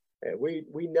 and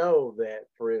we know that,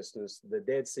 for instance, the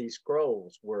Dead Sea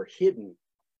Scrolls were hidden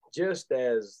just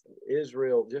as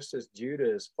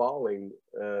Judah is falling.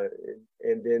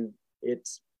 And then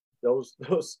those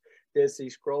Dead Sea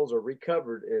Scrolls are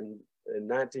recovered in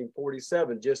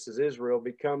 1947, just as Israel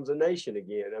becomes a nation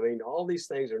again. I mean, all these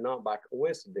things are not by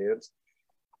coincidence.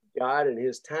 God in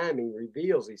his timing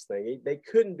reveals these things. They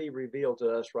couldn't be revealed to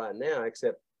us right now,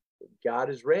 except God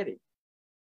is ready.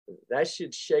 That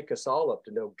should shake us all up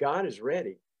to know God is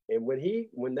ready. And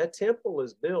when that temple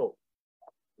is built,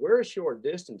 we're a short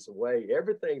distance away.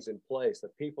 Everything's in place. The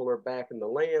people are back in the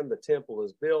land. The temple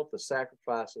is built. The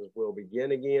sacrifices will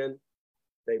begin again.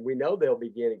 We know they'll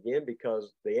begin again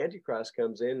because the Antichrist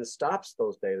comes in and stops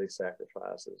those daily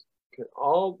sacrifices.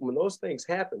 When those things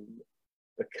happen,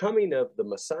 the coming of the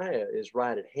Messiah is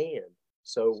right at hand.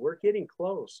 So we're getting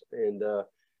close. And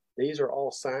these are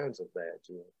all signs of that,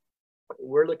 Jim.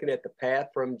 We're looking at the path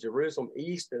from Jerusalem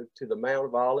east to the Mount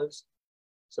of Olives.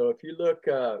 So if you look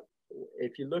to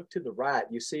the right,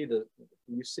 you see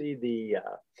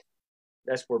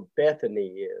that's where Bethany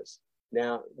is.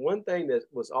 Now, one thing that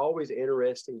was always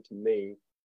interesting to me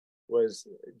was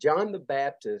John the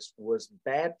Baptist was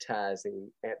baptizing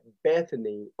at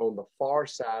Bethany on the far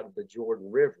side of the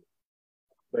Jordan River.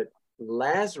 But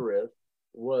Lazarus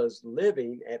was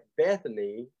living at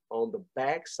Bethany on the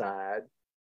backside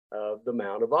of the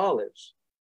Mount of Olives.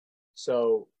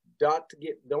 So don't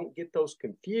get those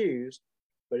confused,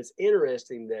 but it's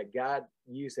interesting that God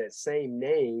used that same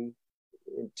name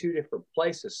in two different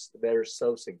places that are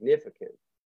so significant.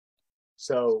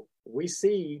 So we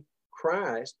see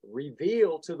Christ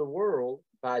revealed to the world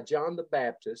by John the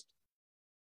Baptist,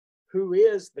 who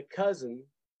is the cousin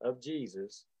of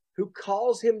Jesus, who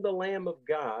calls him the Lamb of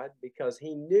God because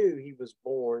he knew he was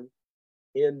born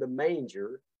in the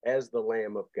manger as the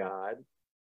Lamb of God.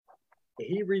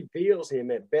 He reveals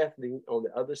him at Bethany on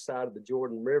the other side of the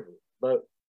Jordan River. But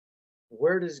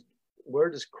where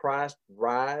does Christ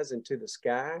rise into the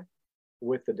sky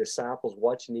with the disciples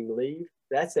watching him leave?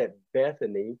 That's at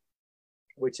Bethany,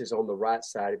 which is on the right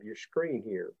side of your screen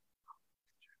here.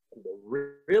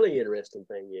 The really interesting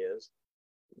thing is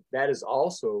that is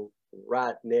also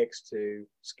right next to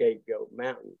Scapegoat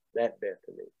Mountain, that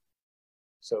Bethany.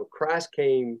 So Christ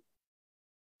came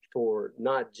for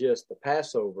not just the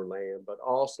Passover lamb, but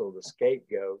also the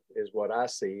scapegoat, is what I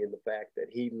see in the fact that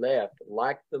he left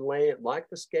like the lamb, like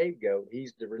the scapegoat.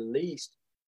 He's released.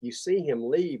 You see him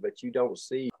leave, but you don't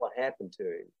see what happened to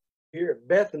him. Here at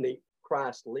Bethany,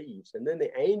 Christ leaves. And then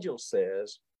the angel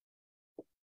says,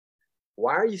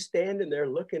 why are you standing there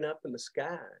looking up in the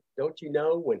sky? Don't you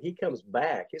know when he comes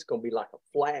back, it's going to be like a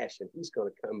flash and he's going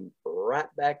to come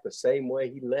right back the same way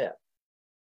he left.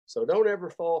 So don't ever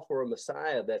fall for a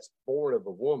Messiah that's born of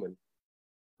a woman,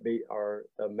 or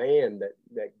a man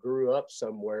that grew up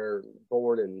somewhere,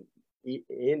 born in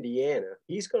Indiana.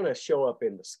 He's going to show up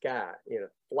in the sky in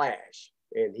a flash,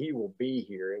 and he will be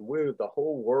here, and the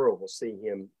whole world will see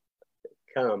him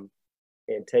come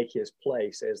and take his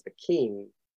place as the king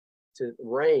to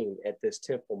reign at this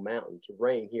Temple Mountain, to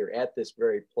reign here at this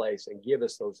very place and give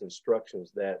us those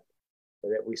instructions that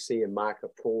we see in Micah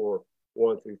 4:1-3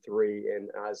 and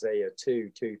Isaiah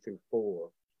 2:2-4.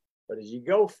 But as you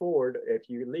go forward, if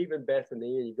you leave in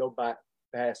Bethany and you go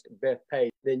past Bethpage,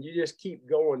 then you just keep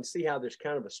going, see how there's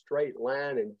kind of a straight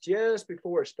line. And just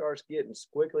before it starts getting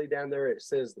squiggly down there, it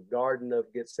says the Garden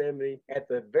of Gethsemane. At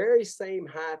the very same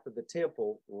height of the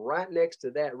temple, right next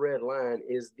to that red line,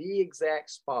 is the exact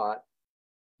spot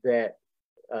that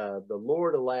the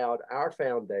Lord allowed our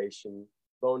foundation,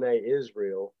 Bonnet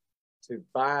Israel, to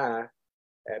buy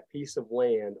a piece of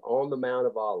land on the Mount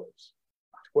of Olives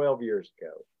 12 years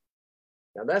ago.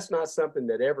 Now, that's not something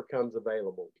that ever comes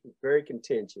available. It's very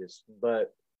contentious,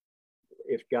 but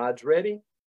if God's ready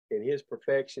in his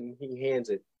perfection, he hands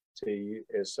it to you.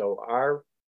 And so our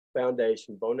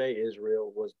foundation, Bonnet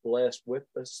Israel, was blessed with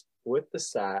the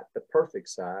site, the perfect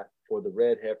site for the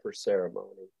red heifer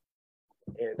ceremony.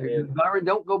 And Byron,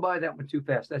 don't go by that one too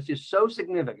fast. That's just so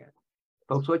significant.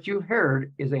 Folks, what you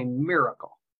heard is a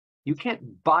miracle. You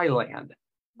can't buy land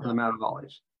on the Mount of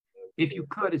Olives. If you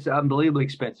could, it's unbelievably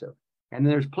expensive. And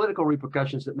then there's political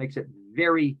repercussions that makes it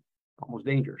very almost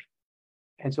dangerous.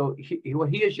 And so what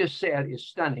he has just said is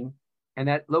stunning. And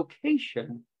that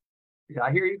location,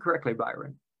 I hear you correctly,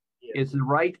 Byron, yes, is the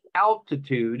right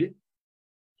altitude,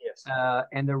 yes,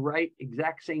 and the right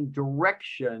exact same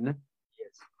direction,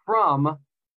 yes, from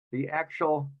the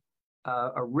actual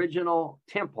original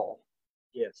temple.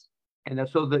 Yes. And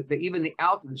so even the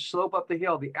slope up the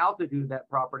hill, the altitude of that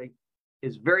property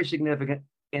is very significant,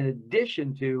 in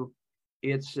addition to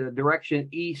its direction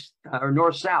east or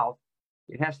north-south.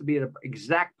 It has to be at an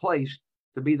exact place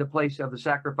to be the place of the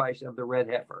sacrifice of the red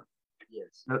heifer.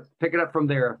 Yes. Pick it up from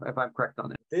there if I'm correct on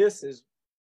that. This is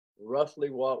roughly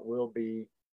what will be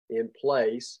in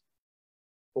place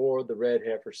for the red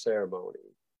heifer ceremony.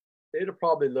 It'll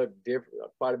probably look different,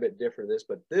 quite a bit different than this,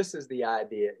 but this is the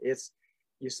idea.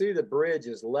 You see the bridge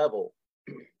is level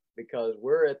because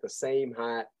we're at the same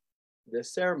height.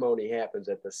 This ceremony happens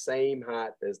at the same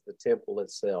height as the temple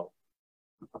itself.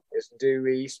 It's due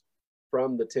east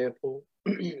from the temple,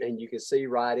 and you can see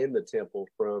right in the temple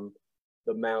from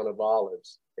the Mount of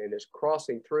Olives. And it's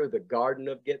crossing through the Garden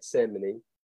of Gethsemane,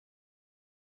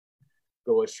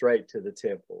 going straight to the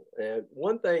temple. And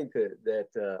one thing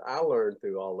that I learned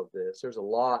through all of this, there's a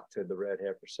lot to the red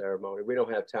heifer ceremony. We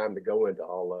don't have time to go into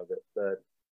all of it, but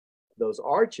those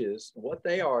arches, what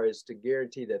they are is to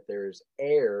guarantee that there's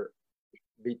air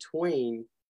between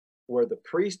where the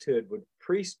priesthood would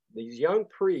priest. These young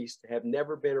priests have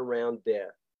never been around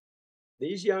death.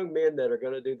 These young men that are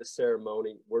going to do the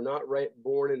ceremony were not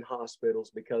born in hospitals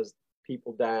because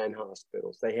people die in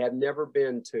hospitals. They have never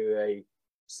been to a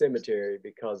cemetery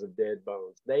because of dead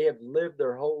bones. They have lived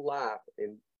their whole life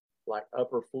in like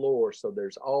upper floor, so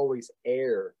there's always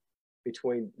air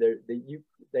between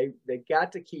they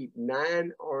got to keep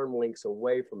 9 arm lengths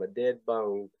away from a dead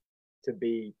bone to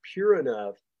be pure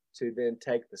enough to then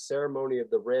take the ceremony of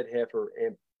the red heifer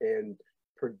and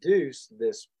produce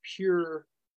this pure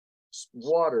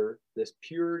water, this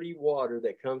purity water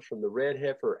that comes from the red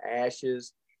heifer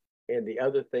ashes and the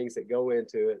other things that go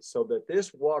into it, so that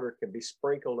this water can be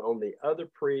sprinkled on the other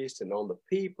priests and on the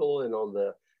people and on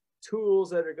the tools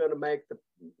that are going to make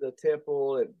the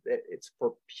temple. And it's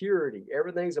for purity.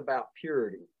 Everything's about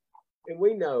purity. And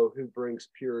we know who brings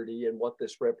purity and what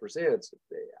this represents.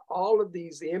 All of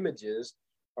these images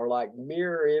are like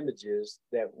mirror images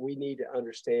that we need to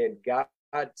understand. God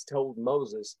told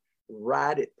Moses,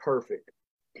 write it perfect,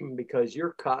 because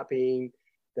you're copying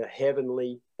the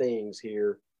heavenly things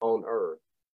here on earth.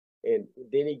 And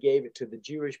then he gave it to the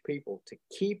Jewish people to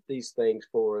keep these things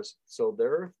for us. So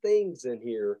there are things in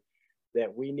here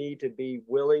that we need to be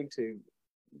willing to,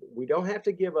 we don't have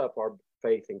to give up our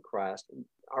faith in Christ.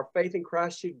 Our faith in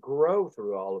Christ should grow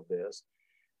through all of this,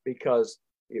 because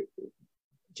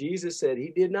Jesus said he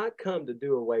did not come to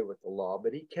do away with the law,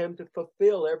 but he came to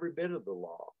fulfill every bit of the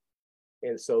law.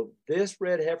 And so this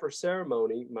red heifer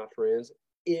ceremony, my friends,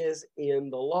 is in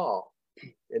the law.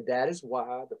 And that is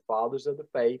why the fathers of the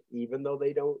faith, even though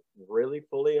they don't really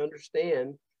fully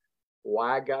understand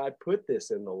why God put this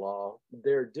in the law,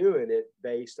 they're doing it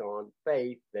based on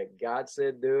faith that God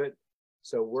said do it.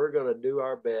 So we're going to do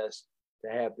our best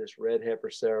to have this red heifer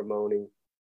ceremony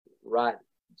right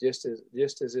just as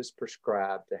it's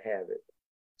prescribed to have it.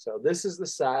 So this is the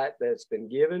site that's been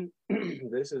given.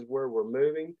 This is where we're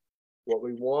moving. What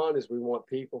we want is we want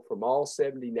people from all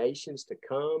 70 nations to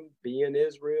come, be in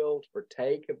Israel, to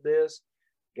partake of this.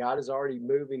 God is already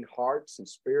moving hearts and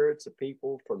spirits of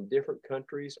people from different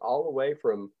countries, all the way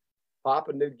from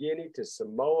Papua New Guinea to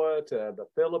Samoa to the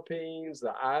Philippines.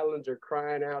 The islands are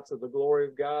crying out to the glory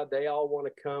of God. They all want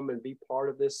to come and be part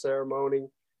of this ceremony.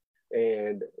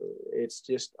 And it's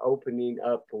just opening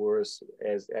up for us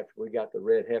as after we got the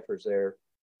red heifers there,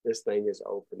 this thing is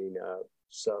opening up.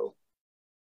 So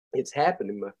it's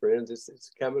happening, my friends.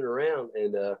 It's coming around,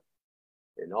 and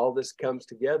all this comes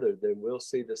together. Then we'll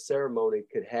see the ceremony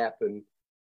could happen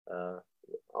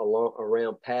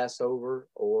around Passover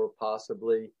or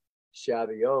possibly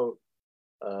Shavuot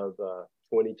of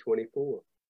 2024.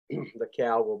 The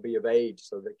cow will be of age,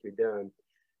 so that can be done.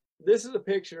 This is a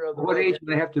picture of what age do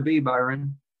they have to be,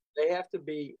 Byron? They have to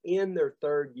be in their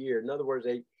 3rd year. In other words,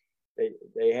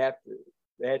 they have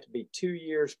to be 2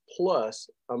 years plus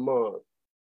a month.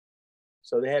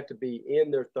 So they have to be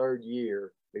in their 3rd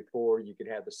year before you could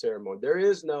have the ceremony. There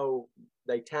is no,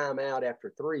 they time out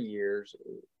after 3 years.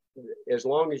 As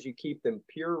long as you keep them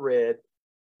pure red,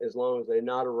 as long as they're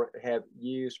not have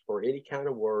used for any kind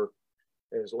of work,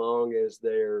 as long as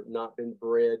they're not been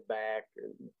bred back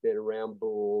and been around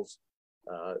bulls,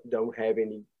 don't have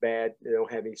any they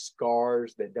don't have any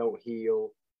scars that don't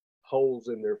heal, holes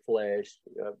in their flesh,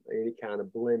 any kind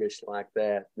of blemish like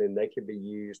that, then they can be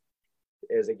used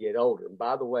as they get older. And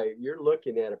by the way, you're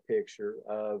looking at a picture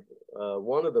of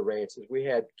one of the ranches. We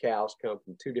had cows come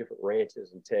from 2 different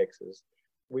ranches in Texas.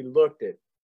 We looked at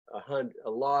a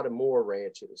lot of more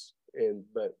ranches,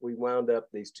 but we wound up,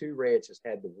 these 2 ranches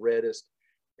had the reddest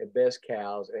and best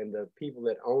cows, and the people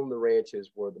that owned the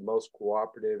ranches were the most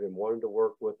cooperative and wanted to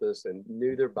work with us and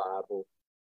knew their Bible.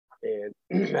 And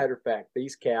matter of fact,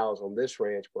 these cows on this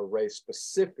ranch were raised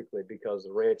specifically because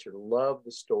the rancher loved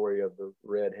the story of the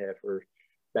red heifer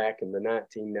back in the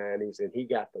 1990s. And he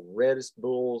got the reddest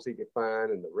bulls he could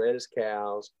find and the reddest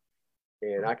cows.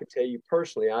 And I can tell you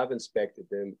personally, I've inspected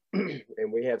them,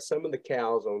 and we have some of the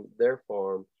cows on their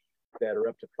farm that are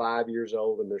up to 5 years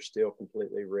old and they're still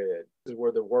completely red. This is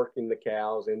where they're working the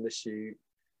cows in the chute.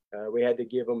 We had to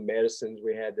give them medicines.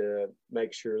 We had to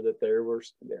make sure that they were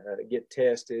get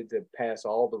tested to pass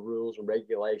all the rules and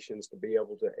regulations to be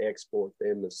able to export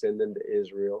them and send them to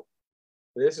Israel.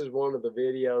 This is one of the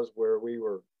videos where we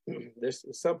were,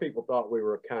 some people thought we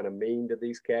were kind of mean to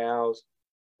these cows.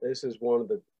 This is one of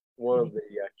the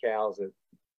cows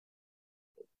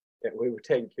that we were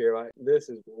taking care of. This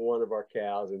is one of our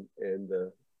cows, and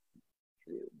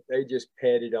they just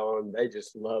petted on. They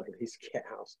just love these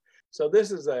cows. So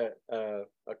this is a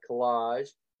collage.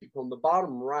 On the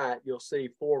bottom right, you'll see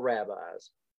 4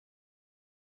 rabbis.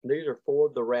 These are 4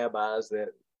 of the rabbis that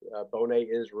Bonei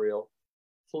Israel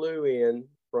flew in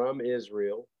from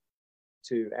Israel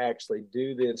to actually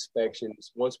do the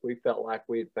inspections once we felt like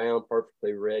we had found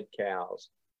perfectly red cows.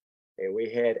 And we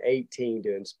had 18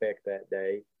 to inspect that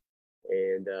day.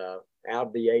 And out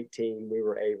of the 18, we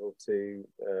were able to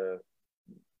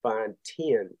find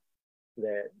 10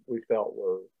 that we felt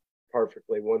were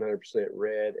perfectly 100%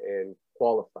 red and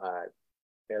qualified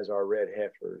as our red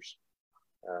heifers.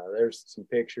 There's some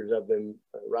pictures of them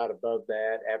right above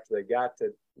that after they got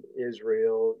to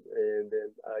Israel. And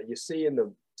then you see in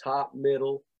the top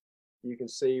middle, you can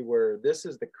see where this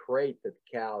is the crate that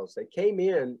the cows, they came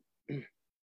in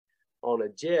on a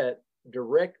jet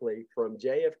directly from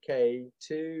JFK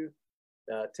to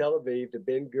Tel Aviv to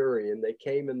Ben Gurion. They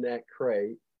came in that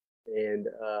crate, and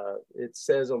it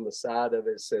says on the side of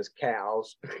it, it says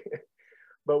cows.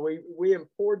 But we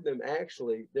imported them.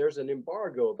 Actually, there's an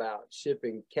embargo about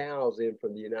shipping cows in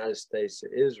from the United States to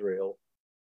Israel,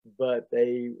 but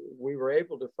we were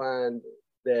able to find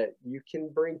that you can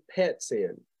bring pets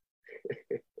in.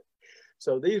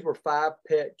 So these were 5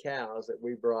 pet cows that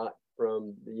we brought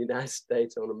from the United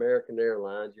States on American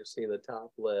Airlines. You'll see in the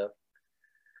top left,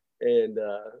 and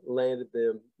landed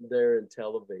them there in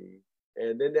Tel Aviv.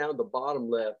 And then down the bottom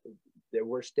left, that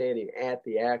we're standing at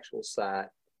the actual site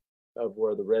of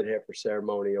where the red heifer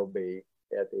ceremony will be,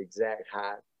 at the exact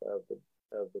height of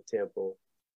the temple.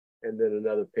 And then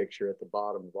another picture at the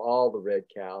bottom of all the red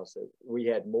cows. We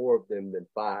had more of them than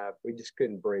 5. We just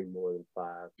couldn't bring more than 5.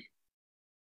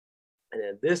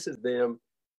 And this is them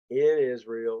in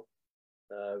Israel.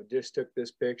 Just took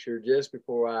this picture just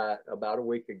before about a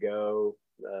week ago,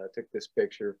 took this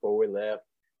picture before we left.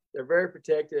 They're very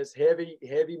protected. It's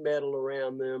heavy metal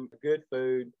around them, good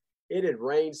food. It had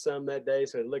rained some that day,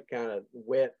 so it looked kind of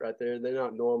wet right there. They're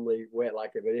not normally wet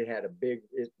like it, but it had a big,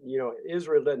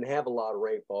 Israel doesn't have a lot of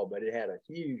rainfall, but it had a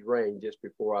huge rain just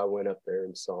before I went up there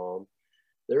and saw them.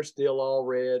 They're still all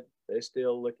red. They're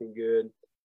still looking good.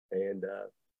 And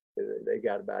they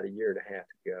got about 1.5 years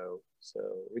to go. So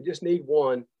we just need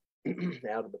one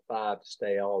out of the 5 to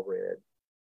stay all red.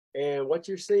 And what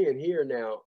you're seeing here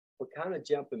now, we're kind of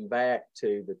jumping back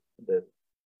to the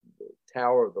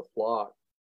Tower of the Flock,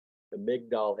 the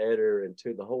Migdal Eder, and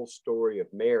to the whole story of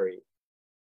Mary.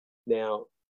 Now,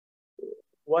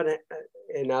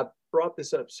 and I've brought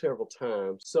this up several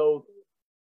times. So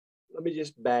let me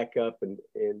just back up and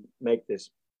make this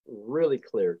really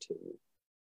clear to you.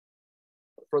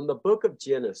 From the book of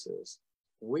Genesis,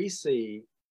 we see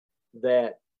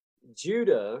that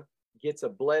Judah gets a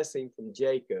blessing from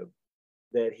Jacob,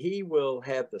 that he will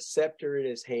have the scepter in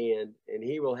his hand and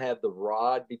he will have the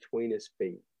rod between his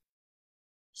feet.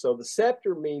 So the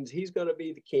scepter means he's going to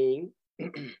be the king,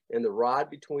 and the rod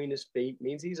between his feet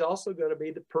means he's also going to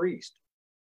be the priest.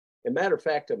 As a matter of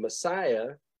fact, a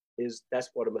Messiah that's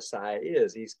what a Messiah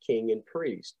is. He's king and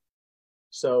priest.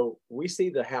 So we see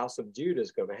the house of Judah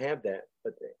is going to have that,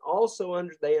 but they also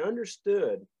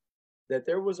understood that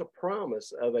there was a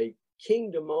promise of a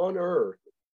kingdom on earth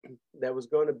that was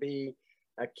going to be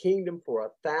a kingdom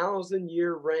for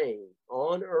 1,000-year reign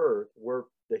on earth, where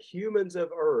the humans of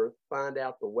earth find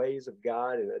out the ways of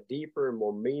God in a deeper and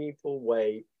more meaningful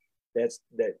way. That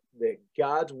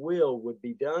God's will would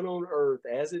be done on earth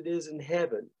as it is in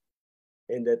heaven,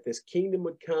 and that this kingdom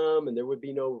would come and there would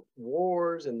be no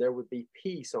wars and there would be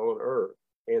peace on earth.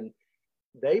 And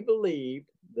they believed,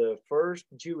 the first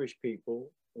Jewish people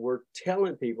were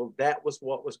telling people that was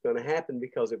what was going to happen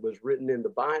because it was written in the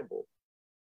Bible.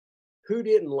 Who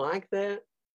didn't like that?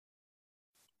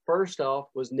 First off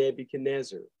was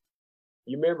Nebuchadnezzar.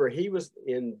 You remember, he was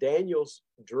in Daniel's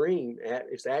dream.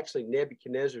 It's actually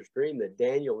Nebuchadnezzar's dream that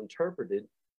Daniel interpreted.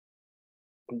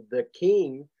 The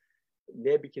king,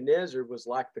 Nebuchadnezzar, was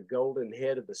like the golden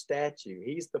head of the statue.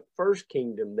 He's the first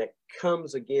kingdom that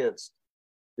comes against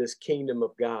this kingdom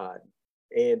of God.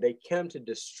 And they come to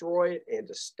destroy it and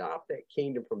to stop that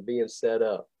kingdom from being set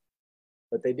up.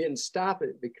 But they didn't stop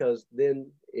it, because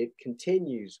then it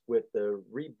continues with the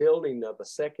rebuilding of a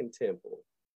second temple.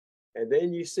 And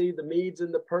then you see the Medes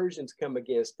and the Persians come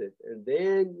against it. And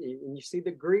then you see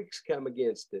the Greeks come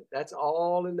against it. That's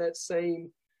all in that same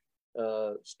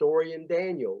story in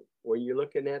Daniel, where you're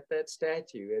looking at that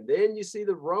statue. And then you see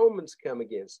the Romans come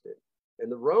against it.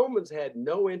 And the Romans had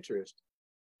no interest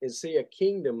in see a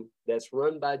kingdom that's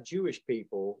run by Jewish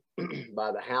people,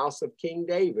 by the house of King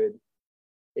David,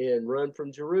 and run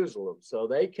from Jerusalem. So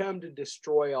they come to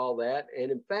destroy all that. And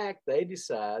in fact, they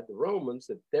decide, the Romans,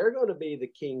 that they're going to be the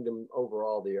kingdom over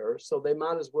all the earth. So they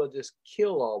might as well just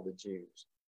kill all the Jews.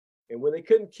 And when they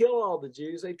couldn't kill all the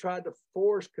Jews, they tried to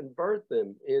convert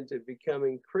them into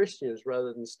becoming Christians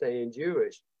rather than staying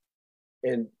Jewish.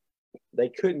 And they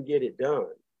couldn't get it done.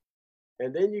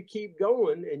 And then you keep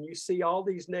going and you see all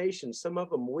these nations, some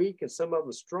of them weak and some of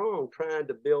them strong, trying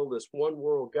to build this one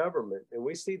world government. And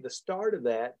we see the start of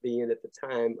that being at the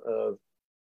time of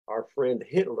our friend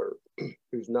Hitler,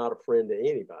 who's not a friend to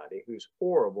anybody, who's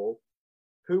horrible,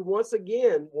 who once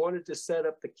again wanted to set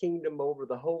up the kingdom over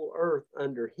the whole earth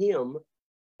under him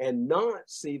and not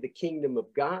see the kingdom of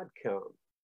God come.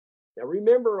 Now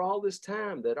remember all this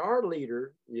time that our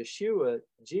leader, Yeshua,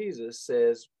 Jesus,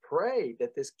 says, pray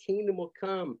that this kingdom will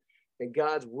come and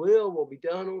God's will be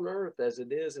done on earth as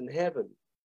it is in heaven.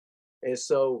 And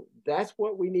so that's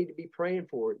what we need to be praying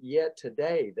for yet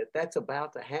today, that's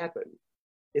about to happen.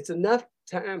 It's enough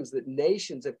times that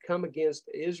nations have come against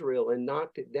Israel and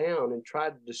knocked it down and tried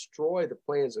to destroy the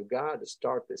plans of God to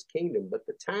start this kingdom. But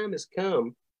the time has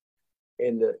come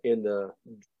in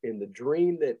the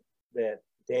dream that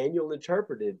Daniel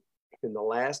interpreted in the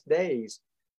last days.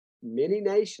 Many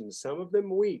nations, some of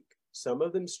them weak, some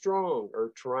of them strong,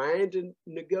 are trying to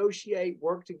negotiate,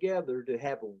 work together to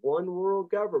have a one world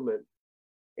government.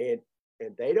 And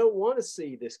they don't want to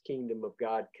see this kingdom of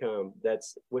God come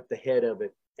that's with the head of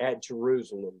it at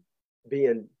Jerusalem,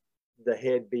 being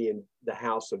the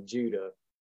house of Judah,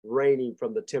 reigning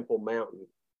from the Temple Mountain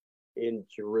in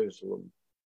Jerusalem.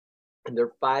 And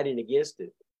they're fighting against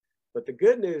it. But the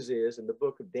good news is in the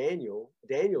book of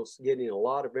Daniel's getting a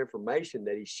lot of information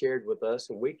that he shared with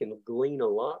us, and we can glean a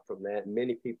lot from that, and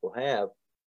many people have.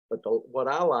 But what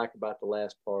I like about the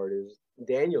last part is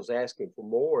Daniel's asking for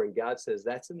more, and God says,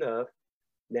 that's enough.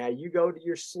 Now you go to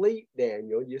your sleep,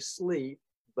 Daniel, you sleep,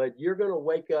 but you're going to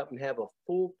wake up and have a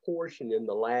full portion in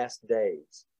the last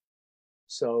days.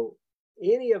 So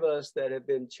any of us that have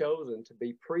been chosen to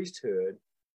be priesthood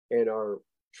and are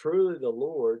truly the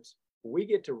Lord's, we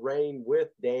get to reign with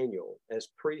Daniel as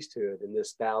priesthood in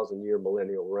this 1,000-year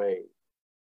millennial reign.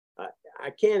 I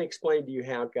can't explain to you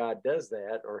how God does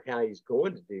that or how he's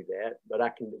going to do that, but I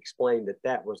can explain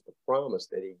that was the promise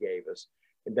that he gave us.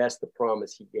 And that's the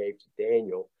promise he gave to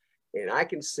Daniel. And I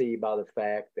can see by the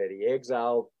fact that he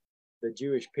exiled the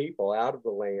Jewish people out of the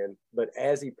land, but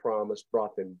as he promised,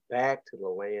 brought them back to the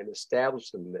land,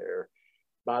 established them there,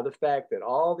 by the fact that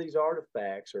all these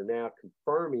artifacts are now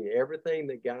confirming everything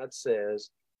that God says.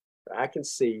 I can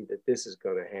see that this is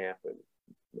going to happen.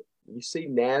 You see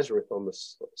Nazareth on the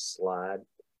slide.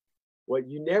 What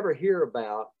you never hear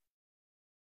about,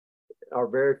 or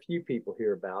very few people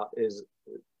hear about, is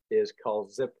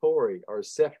called Zippori or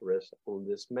Sepphoris on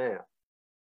this map.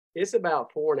 It's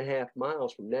about 4.5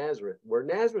 miles from Nazareth, where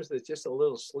Nazareth is just a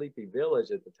little sleepy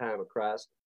village at the time of Christ.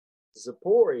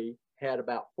 Zippori had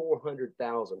about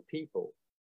 400,000 people,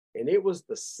 and it was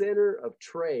the center of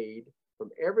trade.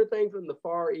 From everything from the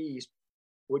Far East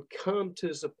would come to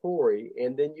Zippori,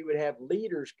 and then you would have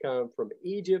leaders come from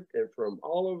Egypt and from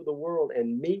all over the world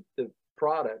and meet the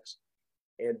products.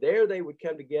 And there they would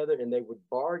come together and they would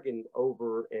bargain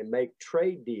over and make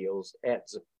trade deals at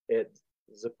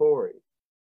Zippori.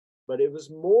 But it was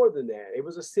more than that. It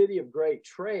was a city of great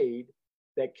trade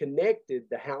that connected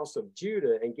the house of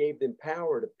Judah and gave them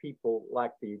power to people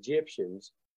like the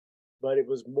Egyptians. But it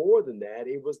was more than that.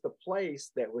 It was the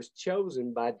place that was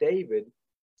chosen by David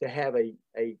to have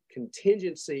a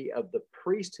contingency of the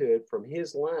priesthood from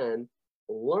his line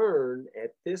learn at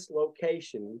this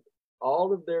location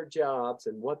all of their jobs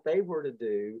and what they were to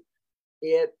do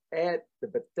at the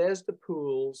Bethesda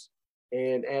pools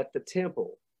and at the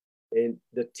temple. And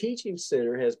the teaching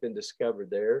center has been discovered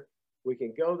there. We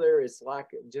can go there. It's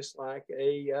just like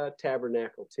a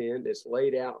tabernacle tent. It's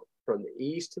laid out from the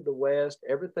east to the west,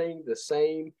 everything the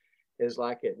same as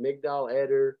like at Migdal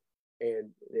Eder. And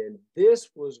this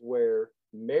was where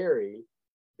Mary,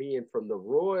 being from the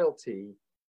royalty,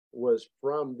 was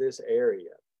from this area.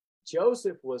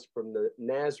 Joseph was from the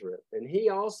Nazareth, and he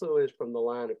also is from the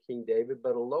line of King David,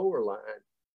 but a lower line.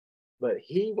 But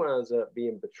he winds up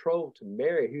being betrothed to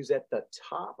Mary, who's at the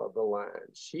top of the line.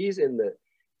 She's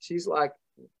like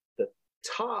the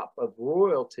top of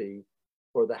royalty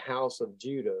for the house of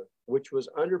Judah, which was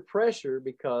under pressure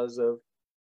because of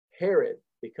Herod,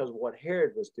 because of what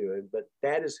Herod was doing. But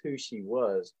that is who she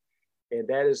was. And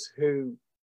that is who,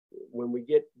 when we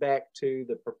get back to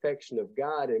the perfection of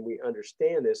God and we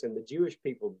understand this, and the Jewish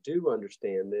people do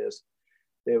understand this,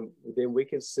 then we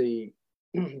can see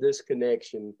this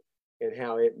connection and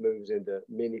how it moves into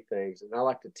many things. And I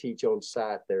like to teach on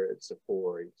site there at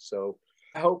Zippori. So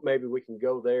I hope maybe we can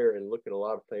go there and look at a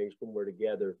lot of things when we're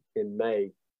together in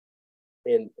May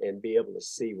and be able to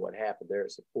see what happened there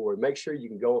at Zippori. Make sure you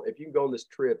can go. If you can go on this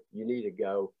trip, you need to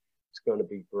go. It's going to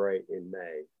be great in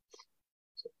May.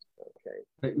 So,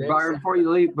 okay. Byron,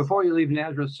 before you leave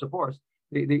Nazareth Zippori,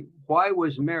 why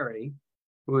was Mary,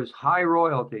 who is high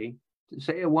royalty,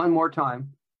 say it one more time,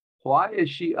 why is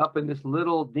she up in this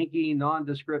little dinky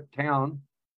nondescript town,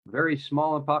 very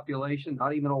small in population,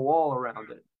 not even a wall around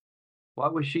it?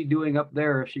 What was she doing up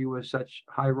there if she was such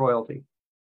high royalty?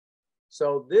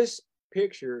 So this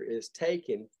picture is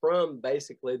taken from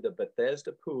basically the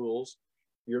Bethesda pools.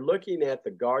 You're looking at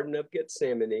the Garden of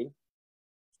Gethsemane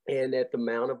and at the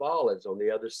Mount of Olives on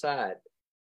the other side.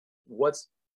 What's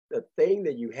the thing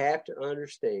that you have to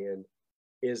understand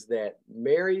is that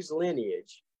Mary's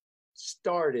lineage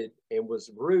started and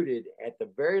was rooted at the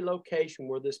very location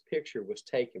where this picture was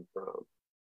taken from.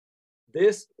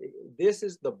 This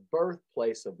is the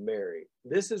birthplace of Mary.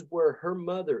 This is where her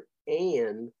mother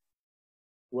Anne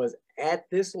was at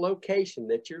this location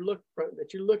that you're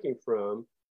looking from.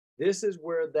 This is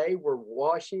where they were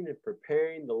washing and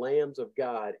preparing the lambs of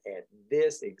God at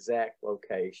this exact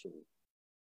location.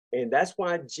 And that's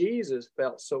why Jesus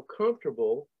felt so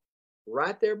comfortable.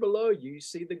 Right there below you, you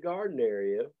see the garden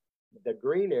area. The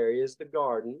green area is the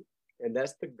garden, and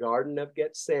that's the Garden of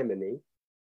Gethsemane.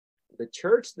 The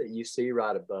church that you see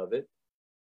right above it,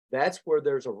 that's where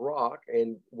there's a rock.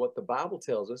 And what the Bible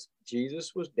tells us,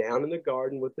 Jesus was down in the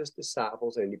garden with his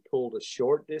disciples, and he pulled a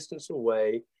short distance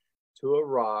away to a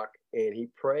rock, and he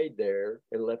prayed there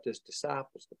and left his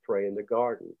disciples to pray in the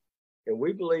garden. And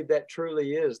we believe that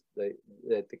truly is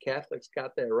that the Catholics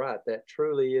got that right. That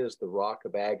truly is the rock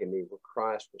of agony where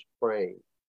Christ was praying.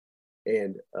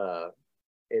 And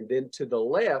then to the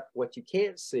left, what you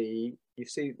can't see, you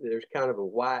see there's kind of a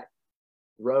white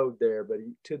road there, but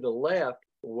to the left,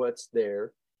 what's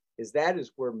there is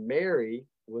where Mary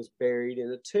was buried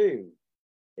in a tomb.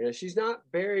 And she's not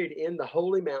buried in the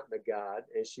holy mountain of God,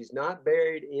 and she's not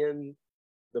buried in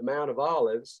the Mount of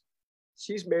Olives.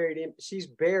 She's buried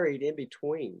in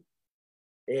between.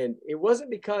 And it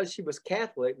wasn't because she was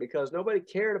Catholic, because nobody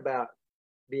cared about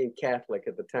being Catholic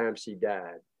at the time she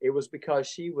died. It was because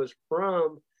she was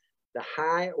from the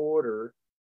high order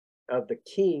of the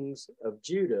kings of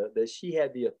Judah, that she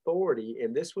had the authority,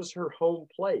 and this was her home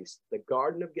place. The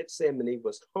Garden of Gethsemane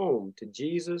was home to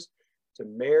Jesus, to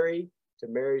Mary, to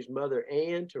Mary's mother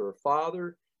Anne, to her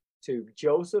father, to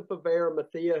Joseph of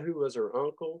Arimathea, who was her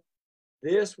uncle.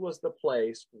 This was the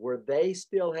place where they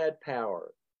still had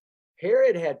power.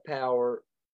 Herod had power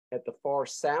at the far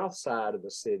south side of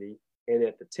the city and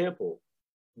at the temple,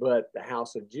 but the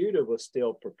house of Judah was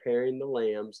still preparing the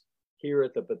lambs here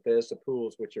at the Bethesda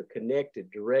pools, which are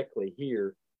connected directly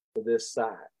here to this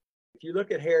site. If you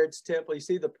look at Herod's temple, you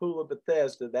see the pool of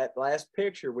Bethesda. That last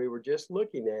picture we were just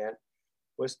looking at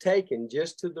was taken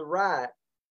just to the right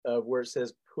of where it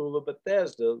says Pool of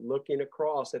Bethesda, looking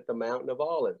across at the Mountain of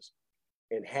Olives.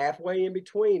 And halfway in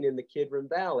between, in the Kidron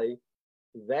Valley,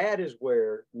 that is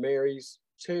where Mary's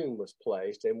tomb was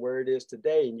placed and where it is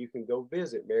today. And you can go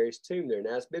visit Mary's tomb there.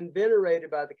 Now, it's been venerated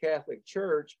by the Catholic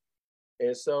Church,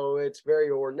 and so it's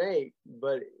very ornate,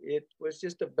 but it was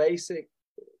just a basic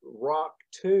rock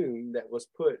tomb that was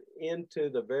put into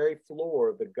the very floor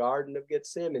of the Garden of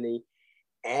Gethsemane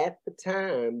at the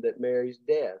time that Mary's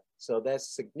death. So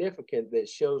that's significant. That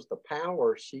shows the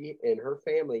power she and her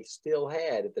family still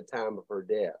had at the time of her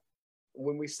death.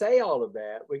 When we say all of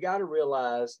that, we got to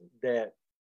realize that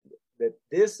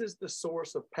this is the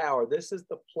source of power. This is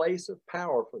the place of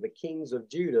power for the kings of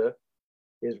Judah,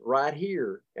 is right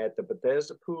here at the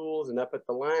Bethesda pools and up at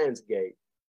the Lion's Gate.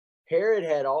 Herod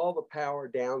had all the power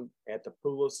down at the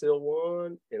Pool of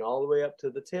Siloam and all the way up to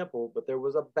the temple, but there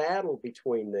was a battle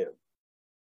between them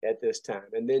at this time.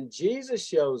 And then Jesus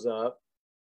shows up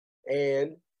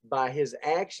and by his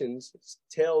actions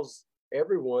tells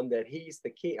everyone that he's the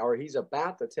king, or he's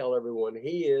about to tell everyone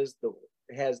he is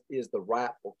the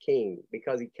rightful king,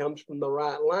 because he comes from the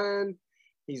right line.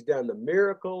 He's done the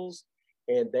miracles,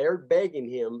 and they're begging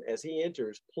him as he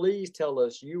enters, please tell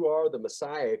us you are the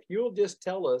Messiah. If you'll just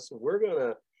tell us, we're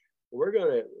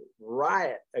gonna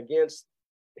riot against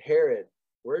Herod.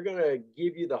 We're gonna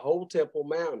give you the whole Temple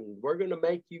Mountain. We're gonna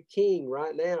make you king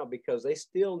right now, because they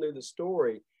still knew the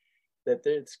story that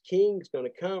this king's going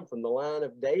to come from the line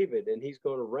of David and he's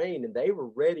going to reign. And they were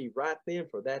ready right then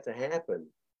for that to happen.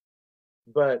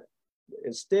 But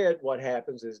instead, what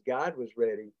happens is God was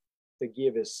ready to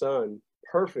give his son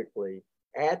perfectly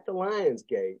at the Lion's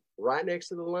Gate, right next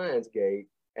to the Lion's Gate,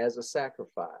 as a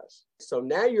sacrifice. So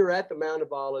now you're at the Mount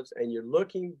of Olives and you're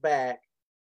looking back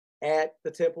at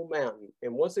the Temple Mountain.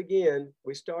 And once again,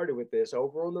 we started with this.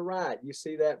 Over on the right, you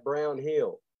see that brown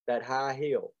hill, that high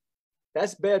hill.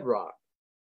 That's bedrock.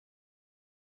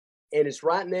 And it's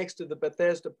right next to the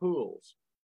Bethesda pools.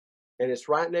 And it's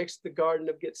right next to the Garden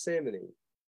of Gethsemane.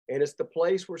 And it's the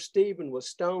place where Stephen was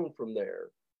stoned from there.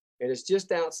 And it's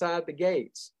just outside the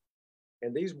gates.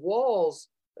 And these walls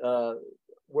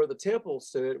where the temple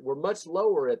stood were much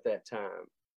lower at that time.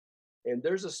 And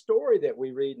there's a story that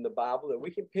we read in the Bible that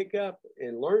we can pick up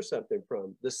and learn something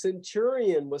from. The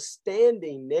centurion was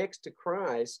standing next to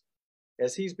Christ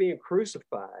as he's being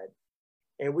crucified.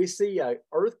 and we see an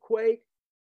earthquake,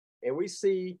 and we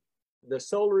see the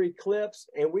solar eclipse,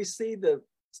 and we see the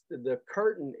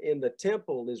curtain in the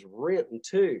temple is rent in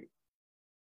two.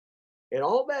 And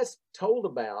all that's told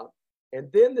about. And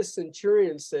then the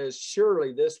centurion says,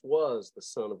 surely this was the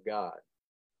Son of God.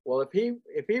 Well,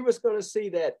 if he was going to see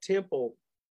that temple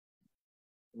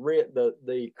rent,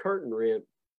 the curtain rent,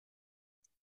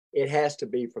 it has to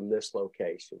be from this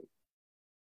location.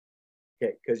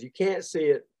 Okay, because you can't see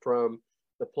it from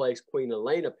the place Queen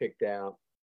Elena picked out.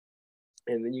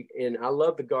 And I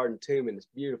love the Garden Tomb, and it's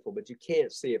beautiful, but you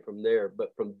can't see it from there.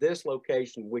 But from this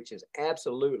location, which is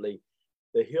absolutely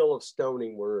the hill of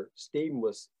stoning where Stephen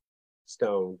was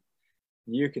stoned,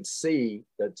 you could see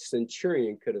that the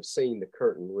centurion could have seen the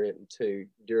curtain rent in two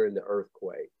during the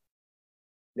earthquake.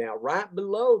 Now, right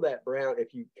below that brown,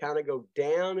 if you kind of go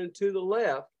down and to the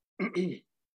left,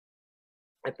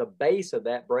 at the base of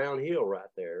that brown hill right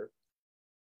there,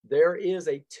 there is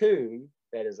a tomb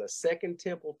that is a Second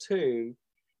Temple tomb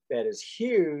that is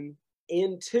hewn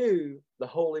into the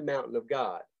holy mountain of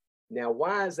God. Now,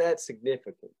 why is that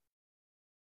significant?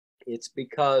 It's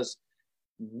because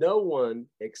no one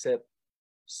except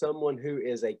someone who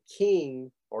is a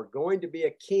king or going to be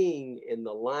a king in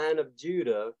the line of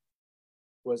Judah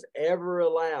was ever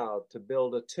allowed to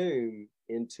build a tomb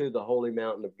into the holy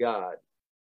mountain of God.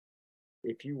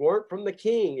 If you weren't from the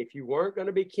king, if you weren't going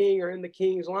to be king or in the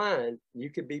king's line, you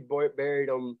could be buried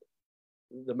on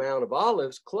the Mount of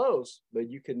Olives, close, but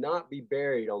you could not be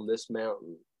buried on this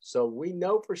mountain. So we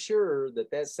know for sure that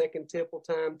that Second Temple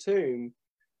time tomb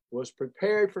was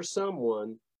prepared for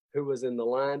someone who was in the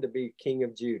line to be king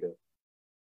of Judah.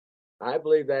 I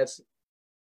believe that's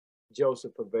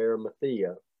Joseph of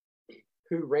Arimathea,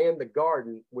 who ran the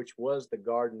garden, which was the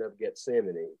Garden of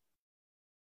Gethsemane.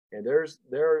 And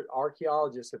there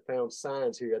archaeologists have found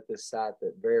signs here at this site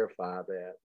that verify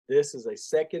that. This is a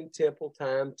Second Temple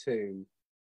time tomb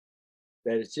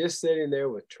that is just sitting there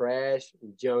with trash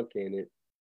and junk in it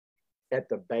at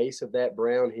the base of that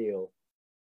brown hill,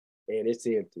 and it's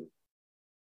empty.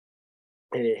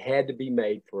 And it had to be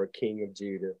made for a king of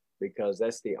Judah because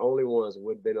that's the only ones that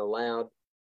would have been allowed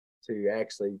to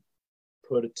actually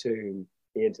put a tomb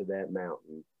into that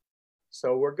mountain.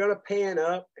 So we're going to pan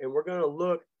up and we're going to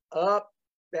look up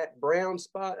that brown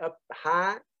spot up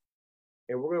high,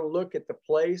 and we're going to look at the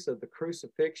place of the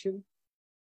crucifixion,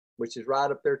 which is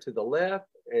right up there to the left.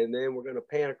 And then we're going to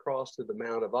pan across to the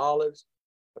Mount of Olives,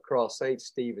 across St.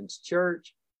 Stephen's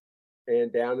Church,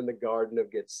 and down in the Garden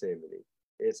of Gethsemane.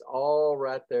 It's all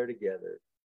right there together.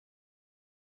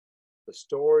 The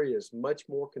story is much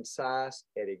more concise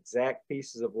at exact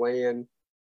pieces of land.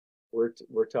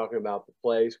 We're talking about the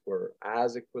place where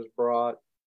Isaac was brought.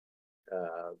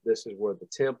 This is where the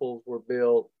temples were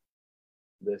built.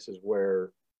 This is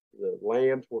where the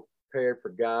lambs were prepared for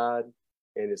God.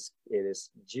 And it's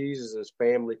Jesus'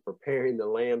 family preparing the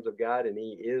lambs of God, and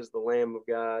he is the Lamb of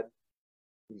God.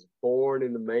 He's born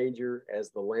in the manger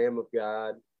as the Lamb of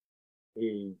God.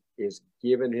 He is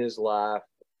given his life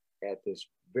at this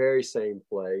very same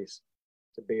place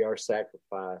to be our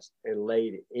sacrifice and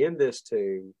laid in this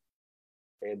tomb,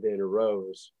 and then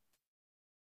arose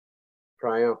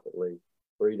triumphantly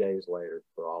 3 days later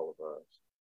for all of us.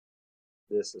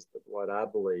 This is what I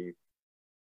believe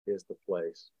is the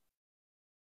place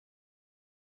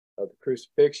of the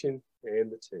crucifixion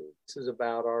and the tomb. This is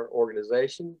about our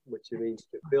organization, which means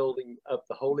to building up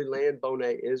the Holy Land,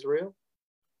 Bonai Israel.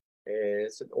 And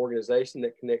it's an organization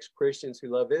that connects Christians who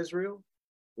love Israel.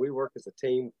 We work as a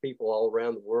team of people all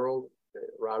around the world,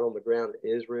 right on the ground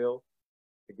in Israel.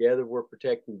 Together, we're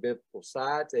protecting biblical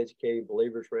sites, educating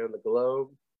believers around the globe,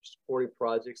 supporting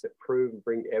projects that prove and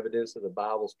bring evidence of the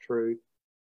Bible's truth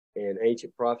and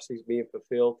ancient prophecies being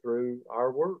fulfilled through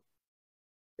our work.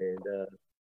 And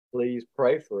please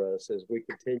pray for us as we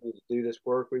continue to do this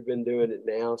work. We've been doing it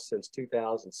now since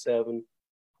 2007.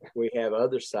 We have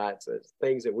other sites,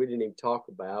 things that we didn't even talk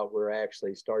about. We're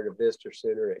actually starting a visitor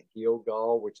center at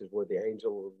Gilgal, which is where the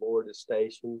angel of the Lord is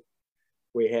stationed.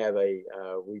 We have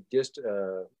we just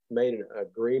made an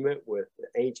agreement with the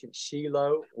ancient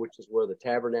Shiloh, which is where the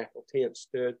tabernacle tent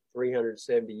stood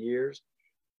 370 years.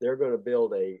 They're going to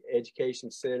build a education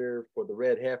center for the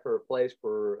red heifer, a place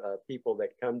for people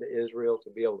that come to Israel to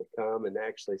be able to come and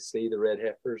actually see the red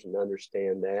heifers and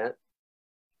understand that.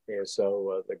 And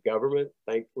so the government,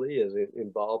 thankfully, is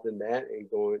involved in that and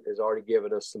has already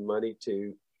given us some money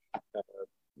to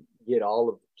get all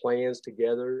of the plans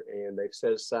together. And they've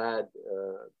set aside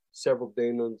several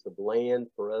dunams of land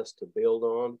for us to build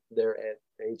on there at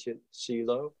ancient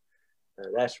Shiloh.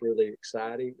 That's really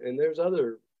exciting. And there's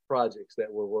other projects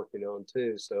that we're working on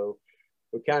too. So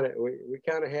we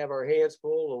kind of have our hands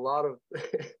full, a lot of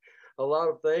a lot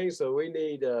of things. So we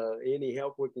need any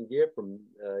help we can get from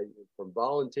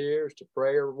volunteers to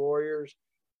prayer warriors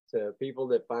to people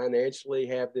that financially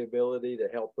have the ability to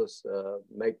help us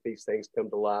make these things come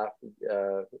to life.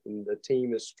 And the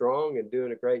team is strong and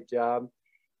doing a great job.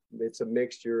 It's a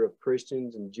mixture of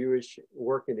Christians and Jewish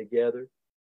working together.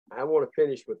 I want to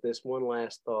finish with this one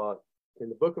last thought. In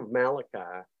the book of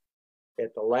Malachi,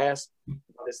 at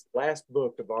this last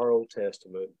book of our Old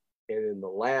Testament, and in the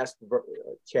last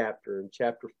chapter, in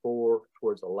chapter 4,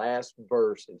 towards the last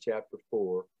verse in chapter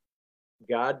 4,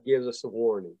 God gives us a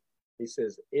warning. He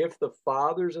says, if the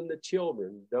fathers and the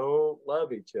children don't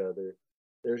love each other,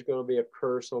 there's going to be a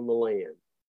curse on the land.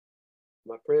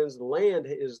 My friends, the land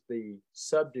is the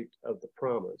subject of the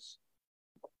promise.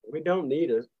 We don't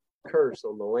need a curse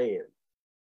on the land.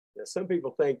 Now, some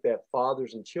people think that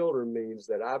fathers and children means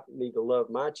that I need to love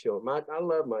my children. I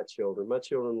love my children. My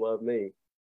children love me.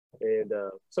 And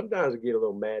sometimes we get a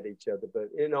little mad at each other, but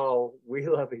in all, we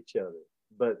love each other.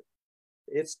 But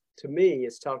to me,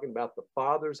 it's talking about the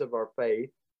fathers of our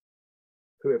faith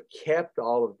who have kept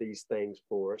all of these things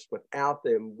for us. Without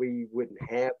them, we wouldn't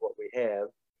have what we have.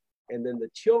 And then the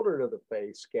children of the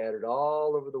faith scattered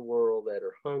all over the world that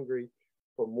are hungry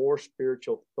for more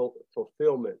spiritual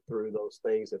fulfillment through those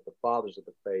things that the fathers of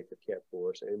the faith have kept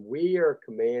for us. And we are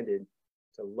commanded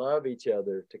to love each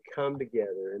other, to come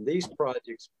together. And these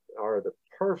projects are the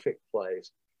perfect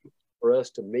place for us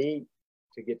to meet,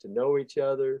 to get to know each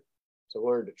other, to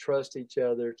learn to trust each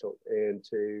other, and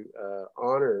to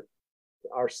honor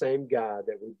our same God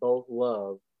that we both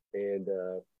love. And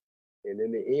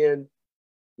in the end,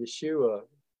 Yeshua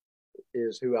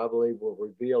is who I believe will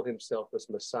reveal himself as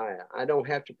Messiah. I don't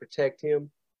have to protect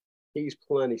him. He's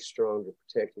plenty strong to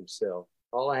protect himself.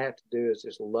 All I have to do is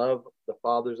just love the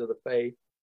fathers of the faith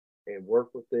and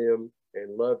work with them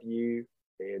and love you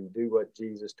and do what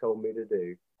Jesus told me to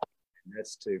do. And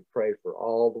that's to pray for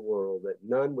all the world, that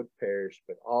none would perish,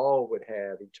 but all would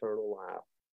have eternal life,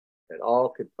 that all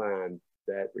could find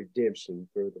that redemption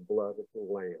through the blood of the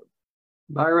Lamb.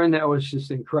 Byron, that was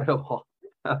just incredible.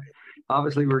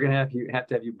 Obviously, we're going to have to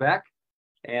have you back,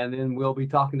 and then we'll be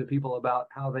talking to people about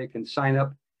how they can sign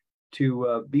up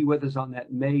to be with us on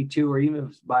that May 2, or even if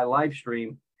it's by live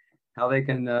stream, how they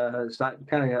can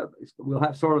we'll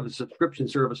have sort of a subscription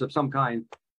service of some kind,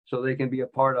 so they can be a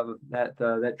part of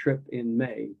that trip in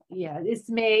May. Yeah, this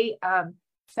May,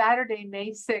 Saturday, May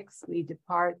 6th, we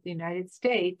depart the United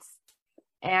States,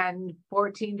 and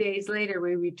 14 days later,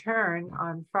 we return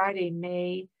on Friday,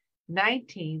 May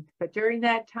 19th. But during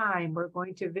that time, we're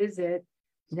going to visit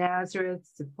Nazareth,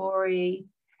 Sepphoris,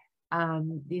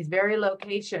 these very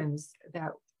locations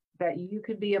that you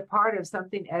could be a part of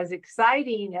something as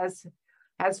exciting as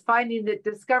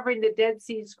discovering the Dead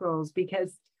Sea Scrolls,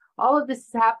 because all of this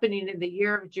is happening in the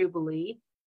year of Jubilee.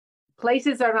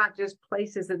 Places are not just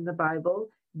places in the Bible.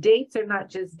 Dates are not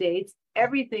just dates.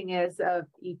 Everything is of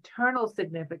eternal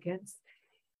significance.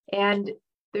 And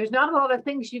there's not a lot of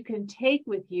things you can take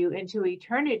with you into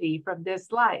eternity from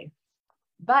this life,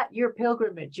 but your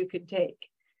pilgrimage you can take.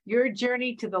 Your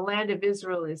journey to the land of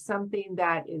Israel is something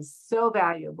that is so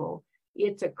valuable.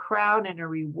 It's a crown and a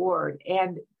reward.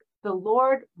 And the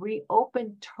Lord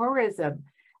reopened tourism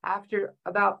after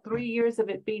about 3 years of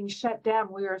it being shut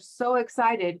down. We are so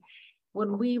excited.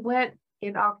 When we went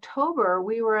in October,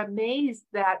 we were amazed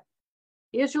that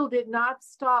Israel did not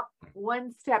stop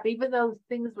one step. Even though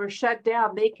things were shut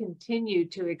down, they continued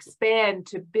to expand,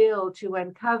 to build, to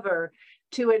uncover,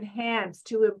 to enhance,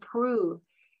 to improve.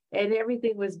 And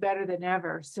everything was better than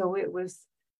ever. So it was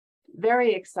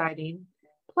very exciting.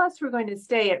 Plus, we're going to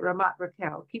stay at Ramat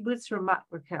Raquel, Kibbutz Ramat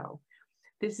Raquel.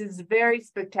 This is a very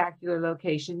spectacular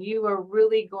location. You are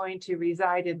really going to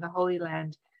reside in the Holy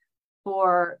Land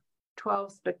for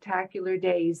 12 spectacular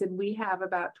days. And we have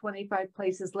about 25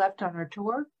 places left on our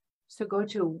tour. So go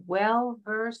to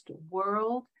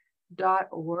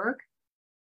wellversedworld.org,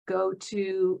 go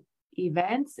to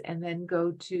events, and then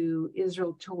go to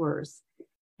Israel Tours.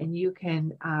 And you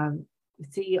can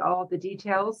see all the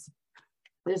details.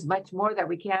 There's much more that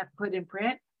we can't put in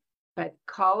print, but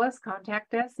call us,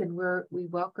 contact us, and we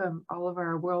welcome all of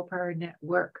our World Prayer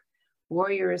Network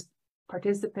warriors,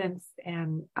 participants,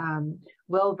 and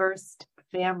well-versed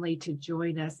family to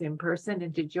join us in person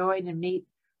and to join and meet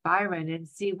Byron and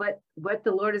see what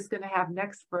the Lord is going to have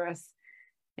next for us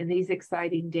in these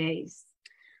exciting days.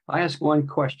 I asked one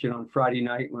question on Friday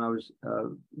night when I was,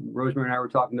 Rosemary and I were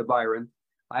talking to Byron.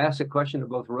 I asked a question of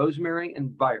both Rosemary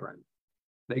and Byron.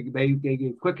 They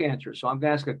gave quick answers. So I'm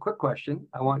going to ask a quick question.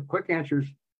 I want quick answers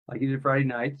like you did Friday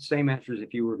night, same answers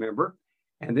if you remember.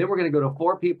 And then we're going to go to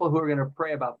 4 people who are going to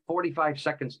pray about 45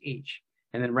 seconds each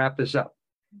and then wrap this up.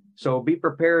 So be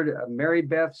prepared, Mary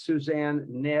Beth, Suzanne,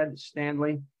 Ned,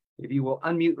 Stanley. If you will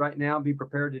unmute right now, be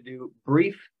prepared to do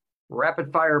brief,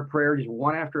 rapid fire prayer, just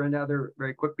one after another,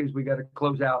 very quickly as we got to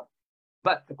close out.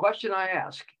 But the question I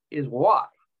ask is why?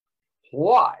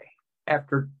 Why,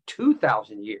 after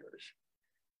 2,000 years,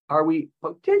 are we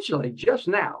potentially just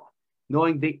now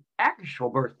knowing the actual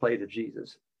birthplace of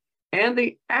Jesus and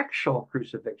the actual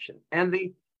crucifixion and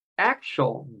the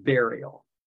actual burial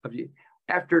of Jesus?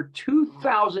 After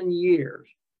 2,000 years,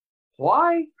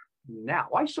 why now?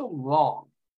 Why so long?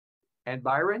 And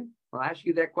Byron, when I asked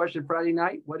you that question Friday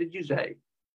night, what did you say?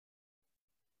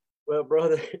 Well,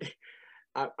 brother,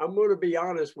 I'm going to be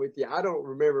honest with you. I don't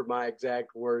remember my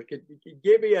exact words. Could you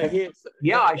give me a hint?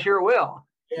 Yeah, I sure will.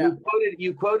 Yeah.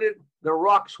 You quoted, "The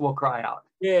rocks will cry out."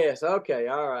 Yes. Okay.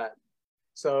 All right.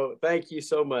 So thank you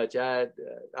so much. I'd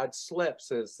slept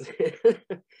since.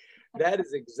 That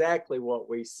is exactly what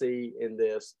we see in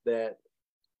this, that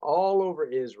all over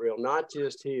Israel, not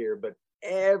just here, but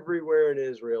everywhere in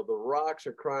Israel, the rocks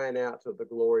are crying out to the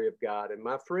glory of God. And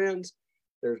my friends,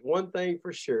 there's one thing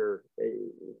for sure.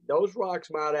 Those rocks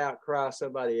might outcry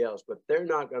somebody else, but they're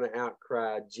not going to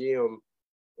outcry Jim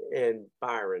and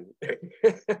Byron.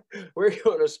 We're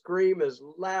going to scream as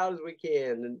loud as we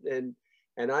can.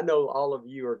 And I know all of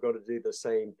you are going to do the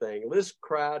same thing. Let's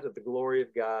cry to the glory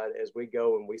of God as we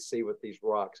go and we see what these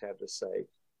rocks have to say.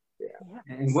 Yeah.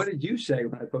 And what did you say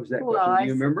when I posed that Well, question? Do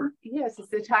you remember? Yes, it's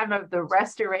the time of the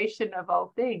restoration of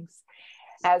all things,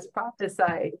 as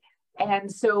prophesied.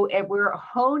 And so we're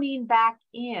honing back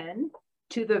in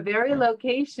to the very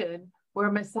location where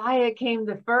Messiah came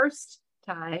the first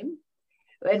time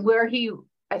and where he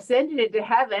ascended into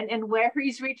heaven and where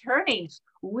he's returning.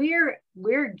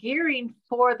 We're gearing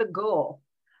for the goal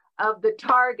of the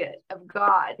target of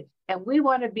God. And we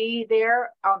want to be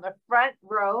there on the front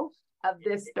row of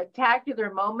this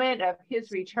spectacular moment of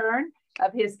his return,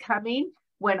 of his coming,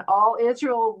 when all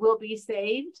Israel will be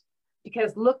saved.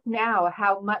 Because look now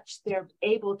how much they're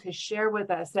able to share with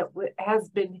us that has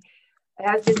been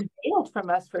veiled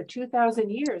from us for 2,000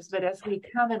 years. But as we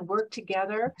come and work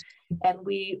together, and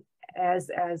we as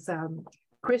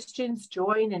Christians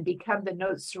join and become the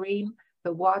Notzrim,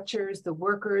 the watchers, the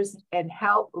workers, and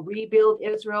help rebuild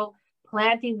Israel,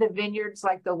 planting the vineyards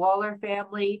like the Waller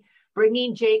family,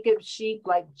 bringing Jacob's sheep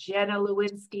like Jenna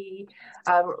Lewinsky,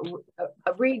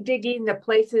 redigging the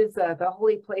places, the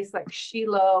holy place like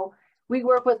Shiloh. We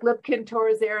work with Lipkin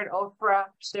Torah there in Ophrah.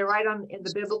 They're right in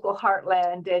the biblical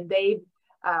heartland, and they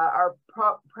are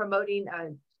promoting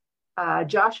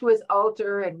Joshua's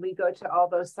altar, and we go to all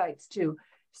those sites too.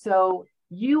 So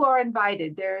you are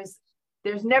invited. There's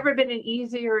never been an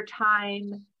easier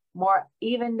time, more,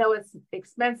 even though it's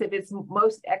expensive, it's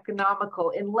most economical.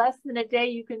 In less than a day,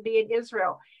 you can be in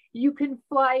Israel. You can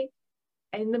fly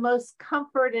in the most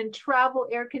comfort and travel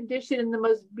air conditioned in the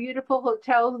most beautiful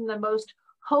hotels in the most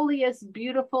holiest,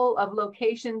 beautiful of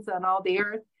locations on all the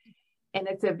earth. And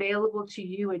it's available to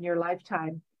you in your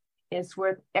lifetime. It's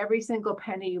worth every single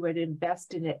penny you would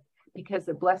invest in it, because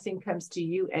the blessing comes to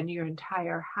you and your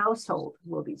entire household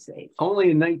will be saved.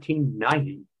 Only in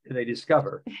 1990 did they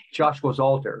discover Joshua's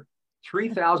altar,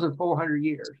 3,400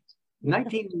 years,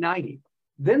 1990.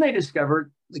 Then they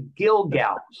discovered the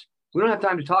Gilgals. We don't have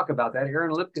time to talk about that.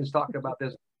 Aaron Lipkin's talked about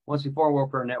this once before,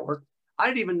 World Prayer Network. I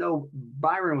didn't even know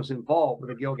Byron was involved with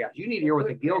the Gilgals. You need to hear what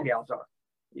the Gilgals are.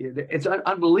 It's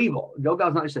unbelievable.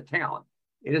 Gilgal's not just a town.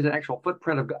 It is an actual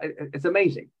footprint of God. It's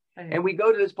amazing. And we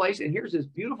go to this place, and here's this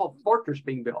beautiful fortress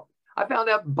being built. I found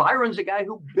out Byron's the guy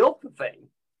who built the thing.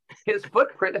 His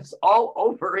footprint is all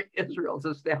over Israel. It's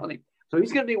astounding. So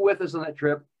he's going to be with us on that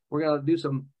trip. We're going to do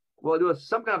some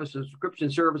kind of a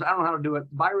subscription service. I don't know how to do it.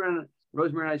 Byron,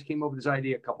 Rosemary, and I just came up with this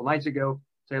idea a couple nights ago.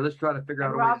 Say, let's try to figure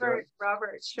out a way to do it.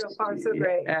 Robert, so far so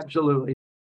great. Absolutely.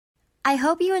 I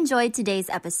hope you enjoyed today's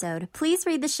episode. Please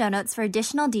read the show notes for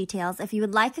additional details if you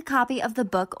would like a copy of the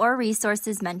book or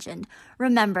resources mentioned.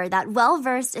 Remember that Well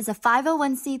Versed is a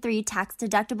 501c3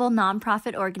 tax-deductible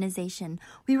nonprofit organization.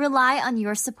 We rely on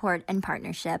your support and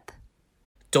partnership.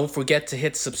 Don't forget to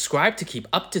hit subscribe to keep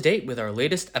up to date with our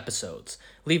latest episodes.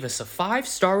 Leave us a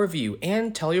 5-star review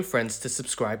and tell your friends to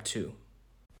subscribe too.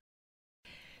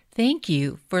 Thank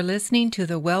you for listening to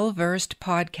the Well Versed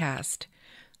podcast.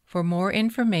 For more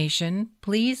information,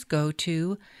 please go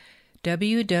to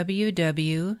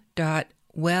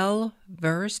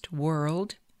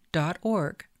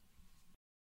www.wellversedworld.org.